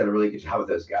 a.m. He's done a really good job with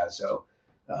those guys. So,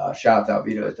 shout out to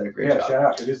Albino. He's done a great Yeah, job. shout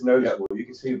out. It is noticeable. You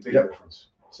can see a big Yep. difference.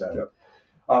 So.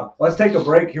 Yep. Let's take a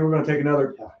break here. We're going to take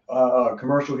another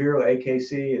commercial here with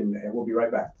AKC, and we'll be right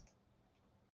back.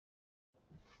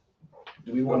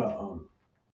 Do we want to?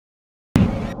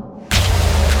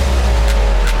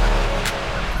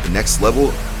 The next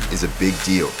level is a big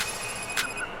deal.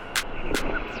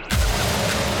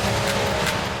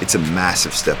 It's a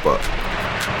massive step up.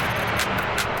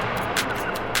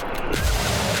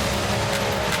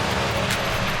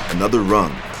 Another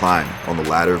rung climbed on the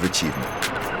ladder of achievement.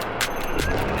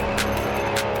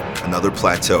 Another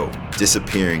plateau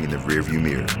disappearing in the rearview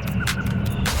mirror.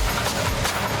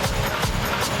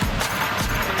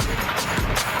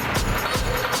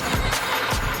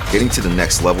 Getting to the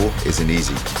next level isn't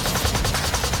easy.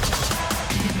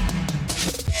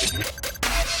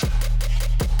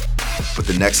 But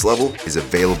the next level is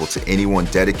available to anyone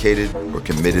dedicated or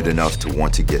committed enough to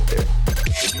want to get there.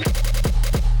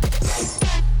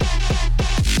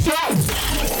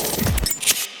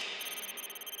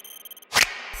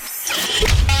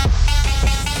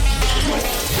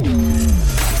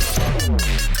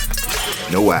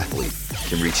 No athlete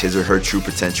can reach his or her true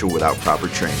potential without proper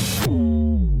training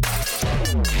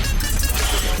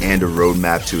and a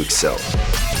roadmap to excel.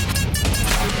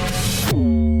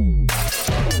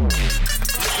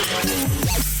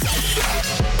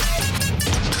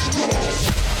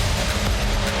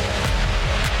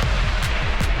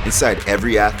 Inside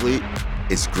every athlete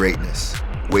is greatness,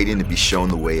 waiting to be shown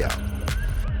the way out.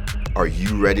 Are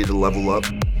you ready to level up?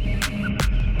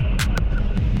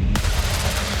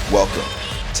 Welcome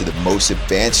to the most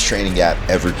advanced training app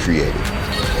ever created.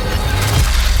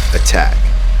 Attack,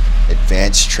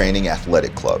 Advanced Training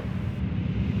Athletic Club.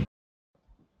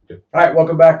 All right,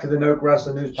 welcome back to the Noke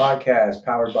Wrestling News Podcast,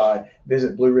 powered by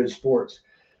Visit Blue Ridge Sports.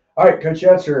 All right, Coach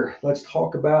Yetzer, let's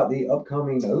talk about the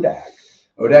upcoming ODAC.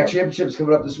 ODAC Championship's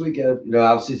coming up this weekend.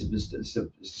 Obviously it's the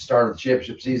start of the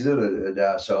championship season,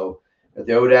 and so at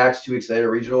the ODACs, 2 weeks later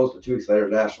regionals, and 2 weeks later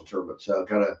national tournament. So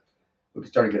kind of we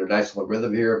can start to get a nice little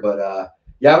rhythm here. But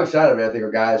yeah, I'm excited, man. I think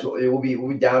our guys we'll be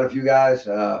down a few guys.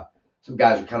 Some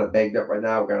guys are kind of banged up right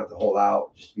now. We're gonna have to hold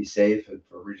out just to be safe and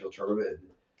for a regional tournament.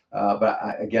 But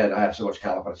I have so much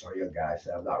confidence in our young guys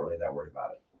that I'm not really that worried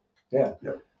about it. Yeah.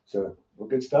 Yep. So well,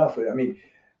 good stuff. I mean,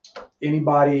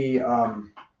 anybody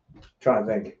trying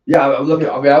to think? Yeah, I'm looking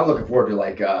forward to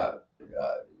like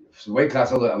some weight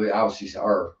class. Obviously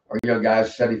our young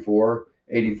guys 74,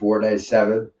 84,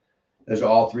 97. Those are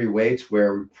all 3 weights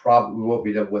where we probably won't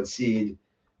be number 1 seed.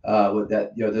 With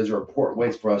that, those are important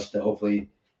weights for us to hopefully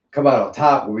come out on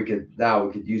top. Where we could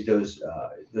use those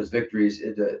victories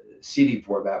in the seeding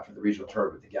format for the regional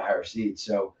tournament to get higher seeds.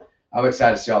 So I'm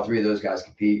excited to see all 3 of those guys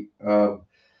compete.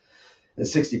 At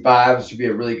 65 should be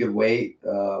a really good weight,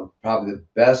 probably the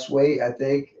best weight I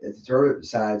think at the tournament,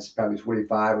 besides probably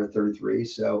 25 or 33.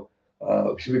 So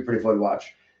it should be pretty fun to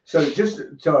watch. So just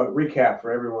to recap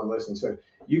for everyone listening, so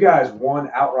you guys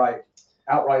won outright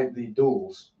the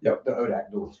duels. Yep. The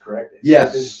ODAC duels, correct?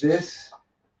 Yes. So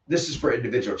This is for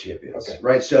individual champions, Okay.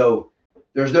 right? So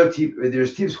there's no team.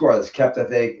 There's team score that's kept. I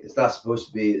think it's not supposed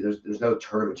to be. There's no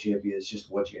tournament champion. It's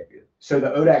just 1 champion. So the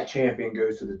ODAC champion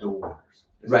goes to the duel winners.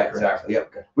 Is that Right. correct? Exactly. Yep.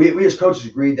 Okay. We as coaches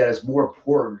agreed that it's more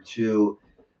important to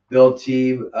build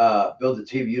the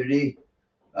team unity,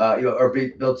 or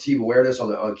build team awareness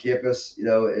on campus,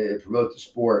 and promote the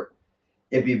sport.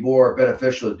 It'd be more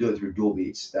beneficial to do it through dual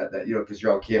meets that because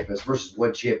you're on campus versus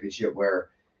 1 championship where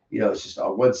it's just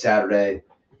on one Saturday,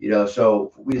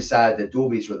 so we decided that dual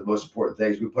meets were the most important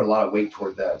things. We put a lot of weight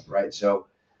toward them, right? So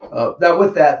now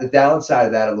with that, the downside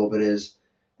of that a little bit is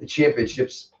the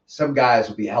championships, some guys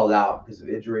will be held out because of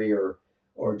injury or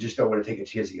just don't want to take a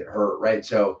chance to get hurt, right?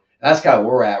 So that's kind of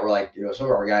where we're at. We're like, some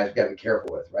of our guys we got to be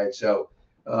careful with, right? So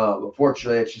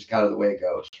unfortunately, it's just kind of the way it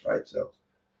goes, right? So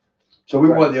we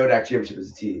won the ODAC championship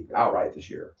as a team outright this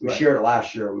year. We shared it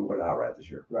last year. We won it outright this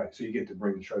year. Right. So you get to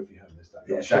bring the trophy home this time.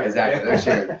 Yeah, exactly. No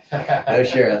share. No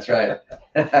share. That's right.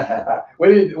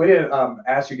 We didn't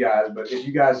ask you guys, but if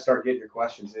you guys start getting your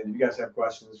questions in, if you guys have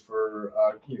questions for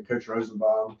Coach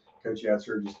Rosenbaum, Coach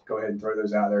Yetzer, just go ahead and throw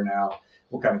those out there now.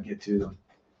 We'll kind of get to them.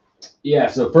 Yeah.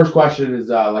 So first question is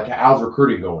how's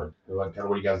recruiting going? Like, kind of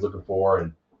what are you guys looking for,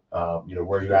 and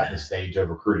where you at in the stage of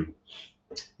recruiting?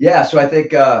 Yeah. So I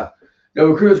think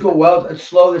recruiting's going well. It's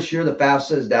slow this year. The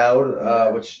FAFSA is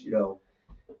down, which they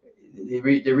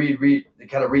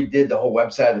kind of redid the whole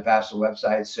website, the FAFSA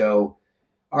website. So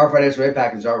our financial aid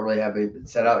packages haven't been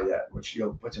set out yet, which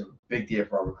puts a big deal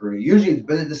for our recruiting. Usually,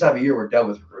 but this time of year we're done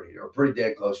with recruiting. We're pretty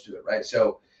dead close to it, right?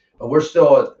 So, but we're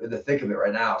still in the thick of it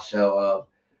right now. So,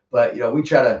 but we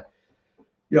try to,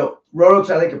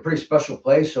 Roanoke's I think a pretty special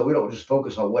place. So we don't just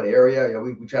focus on one area.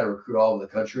 We try to recruit all over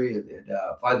the country and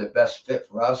find the best fit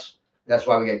for us. That's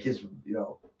why we got kids from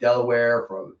Delaware,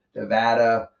 from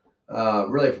Nevada,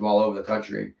 really from all over the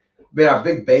country. I mean, our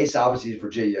big base obviously is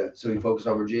Virginia, so we focus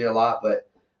on Virginia a lot. But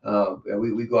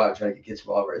we go out and try to get kids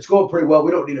from all over. It's going pretty well.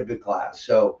 We don't need a big class,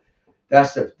 so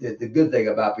that's the good thing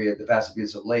about being the FAFSA being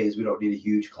so late is we don't need a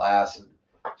huge class. And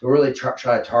so we're really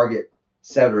try to target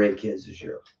 7 or 8 kids this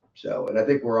year. So, and I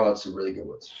think we're on some really good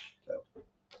ones. So,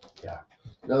 yeah.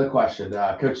 Another question,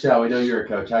 Coach Sal. We know you're a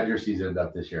coach. How'd your season end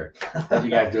up this year? How'd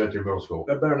you guys do it through middle school?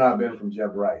 That better not have been from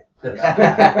Jeb Wright. Maybe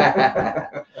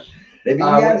you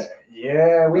guys.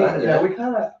 Yeah, we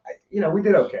kind of we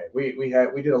did okay. We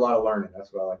did a lot of learning.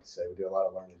 That's what I like to say. We did a lot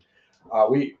of learning.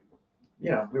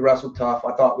 We wrestled tough.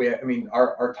 I thought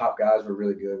our top guys were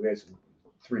really good. We had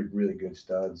 3 really good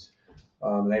studs.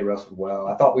 And they wrestled well.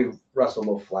 I thought we wrestled a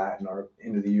little flat in our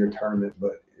end of the year tournament,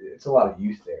 but it's a lot of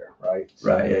youth there, right? So,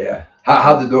 right. Yeah.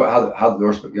 How'd the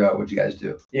Norseman go? What'd you guys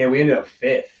do? Yeah, we ended up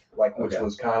 5th, which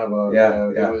was kind of a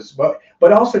it was,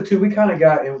 but also too we kind of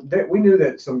got we knew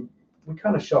that we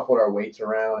kind of shuffled our weights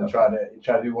around and tried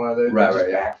to do one of those.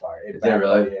 Right. Backfired. It backfired.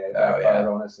 Really? Yeah, it backfired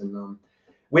on us, and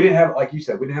we didn't have, like you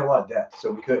said, we didn't have a lot of depth, so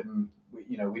we couldn't.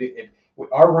 We didn't.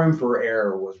 Our room for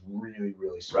error was really,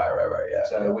 really small. Right. Yeah.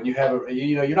 So when you have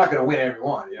you're not going to win every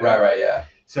one. Right. Yeah.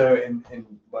 So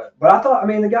but I thought,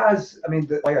 the guys,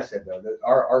 like I said though,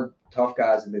 our tough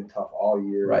guys have been tough all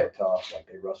year. Right. They're tough,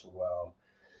 they wrestle well.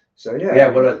 So yeah.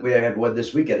 Yeah. We had one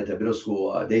this weekend at the middle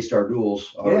school Daystar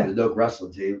Duels on the Noke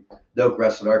wrestling team. Noke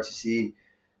wrestling RTC.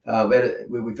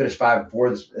 We finished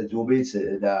 5-4 at dual meets,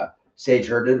 and Sage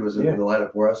Herndon was in the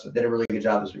lineup for us. So did a really good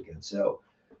job this weekend. So.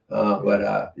 So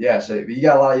you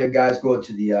got a lot of young guys going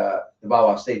to the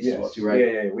Wawa States as well too, right?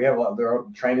 Yeah. We have a lot. They're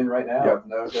training right now. Yep.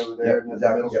 Those over there in the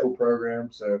middle school program.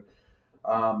 So,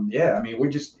 we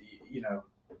just,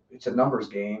 it's a numbers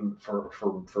game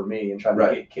for me, and trying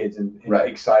to get kids and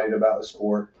excited about the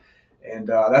sport, and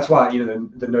that's why the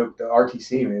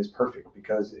RTC is perfect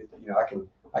because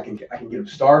I can get them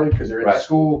started because they're in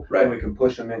school, and we can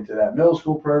push them into that middle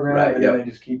school program, and then they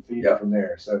just keep feeding from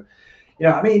there. So.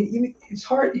 It's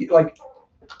hard. Like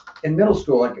in middle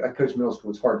school, like I coach middle school,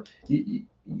 it's hard. You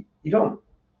don't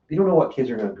know what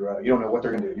kids are going to grow. You don't know what they're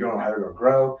going to do. You don't know how they're going to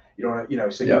grow. You don't know.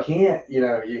 So you can't.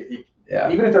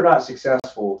 Even if they're not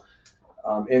successful,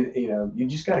 you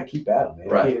just got to keep at them. Man.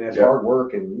 Right. And it's hard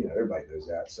work, and everybody knows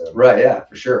that. So. Right. Yeah.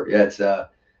 For sure. Yeah.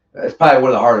 It's probably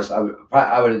one of the hardest. I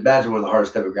would imagine one of the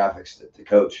hardest demographics to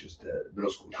coach is the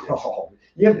middle school kids. Oh,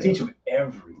 you have to teach them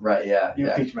every. Right. Yeah. You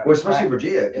have to teach them. Well, especially in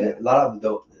Virginia, a lot of them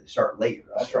don't start late.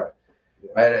 That's right.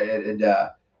 Yeah. Right. And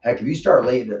heck, if you start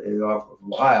late in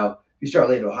Ohio,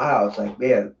 it's like,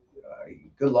 man,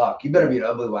 good luck. You better be an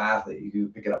unbelievable athlete. You can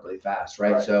pick it up really fast,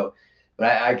 right? So,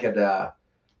 but I could,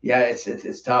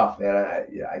 it's tough, man.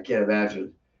 I can't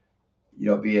imagine,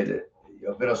 being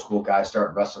a middle school guy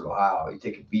starting wrestling in Ohio. You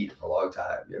take a beat for a long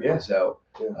time. So,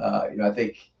 I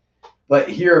think, but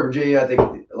here in Virginia, I think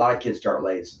a lot of kids start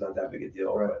late. So it's not that big a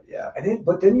deal. Right. But yeah.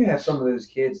 But then you have some of those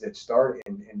kids that start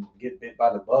and get bit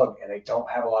by the bug, and they don't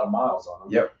have a lot of miles on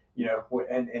them. Yep.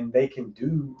 And they can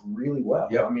do really well.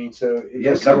 Yep. So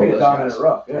it's can be a those dominant guys.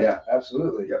 rough. Yeah.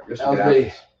 Absolutely. Yep. That was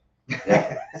me.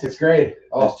 Yeah. 6th grade.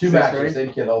 Oh, 2 matches.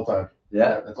 Same kid the whole time.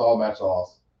 Yeah. That's all match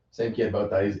lost. Same kid both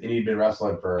times. And he'd been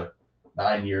wrestling for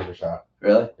 9 years or so.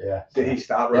 Really? Yeah. Did he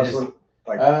stop wrestling?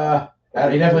 He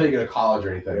definitely didn't go to college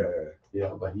or anything.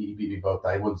 but he beat me both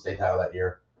times. He won the state title that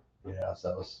year. So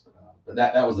it was, but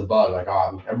that was the bug. Like,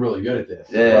 I'm really good at this.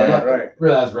 Yeah, right.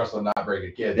 Realize wrestling not very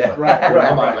good kids. Yeah. but, Right,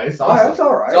 I'm right. like, it's Oh, awesome. that's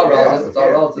all right. It's all relative. It's all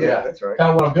relative. Yeah, that's right.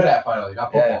 Kind of what I'm good at finally.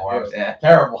 Not football. where I was Yeah.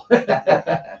 terrible.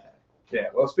 Yeah,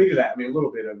 well, speaking of that, I mean, a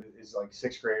little bit of it is like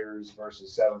 6th graders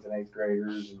versus 7th and 8th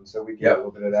graders, and so we get a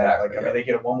little bit of that. Exactly, Like, I mean, they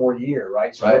get one more year,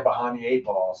 right? So Right. we're behind the 8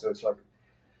 ball. So it's like,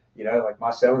 like my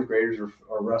 7th graders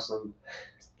are wrestling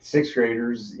 6th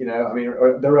graders. I mean,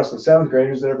 or they're wrestling 7th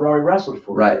graders that have already wrestled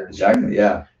for Right. years. Exactly.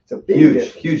 Yeah. It's a big Huge,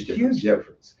 difference. huge difference. Huge Yep.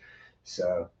 difference.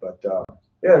 So, but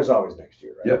there's always next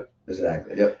year, right? Yep.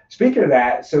 Exactly. Yep. Speaking of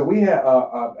that, so we have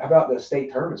how about the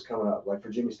state tournaments coming up? Like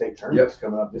Virginia State tournaments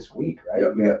coming up this week, right?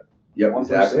 Yep. We got Yep. 1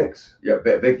 through Exactly. 6. Yeah,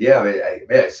 big. Yeah, I mean,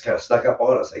 man, it's kind of stuck up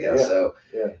on us, I guess. Yeah, So,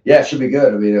 yeah. it should be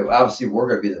good. I mean, obviously, we're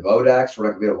going to be the ODACs. We're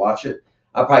not going to be able to watch it.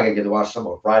 I'm probably going to get to watch some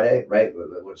on Friday, right,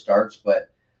 when it starts. But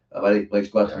I think Blake's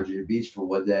going to Virginia Beach for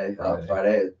one day on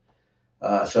Friday.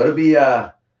 So it'll be,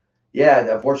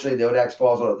 unfortunately, the ODACs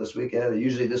falls on it this weekend.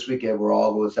 Usually this weekend, we're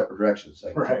all going separate directions.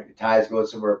 Like, Right. Ty's going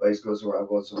somewhere, Blake's going somewhere, I'm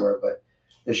going somewhere. But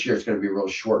this year, it's going to be a real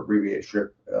short, abbreviated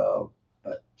trip.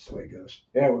 But that's the way it goes.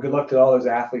 Yeah, well, good luck to all those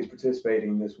athletes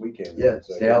participating this weekend. Yeah,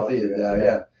 So stay good luck healthy. to And, you guys.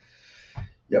 yeah.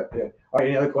 Yep. Yeah. All right,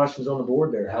 any other questions on the board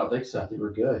I there? don't think so. I think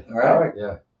we're good. All right. All right.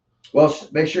 Yeah. Well,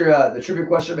 make sure the trivia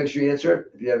question. Make sure you answer it.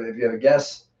 If you have a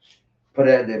guess, put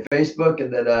it in Facebook,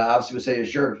 and then obviously we'll say your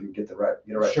shirt if you get it right.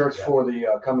 Shirts for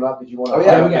the coming up. Did you want Oh, to?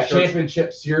 yeah, we got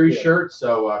championship series Yeah. shirts,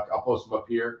 so I'll post them up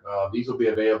here. These will be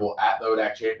available at the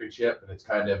ODAC Championship, and it's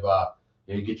kind of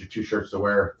you get your 2 shirts to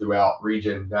wear throughout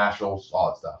region, nationals,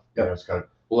 all that stuff. It's kind of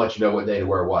we'll let you know what day to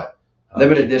wear what.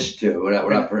 Limited edition too. We're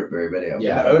not printing very many of them.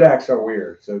 Yeah. The ODACs are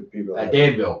weird, so people. At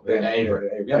Danville, Yeah, in Avery.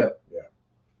 yeah.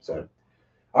 So,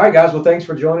 all right, guys. Well, thanks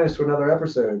for joining us for another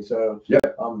episode. So,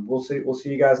 we'll see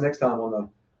you guys next time on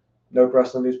the Noke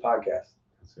Wrestling News Podcast.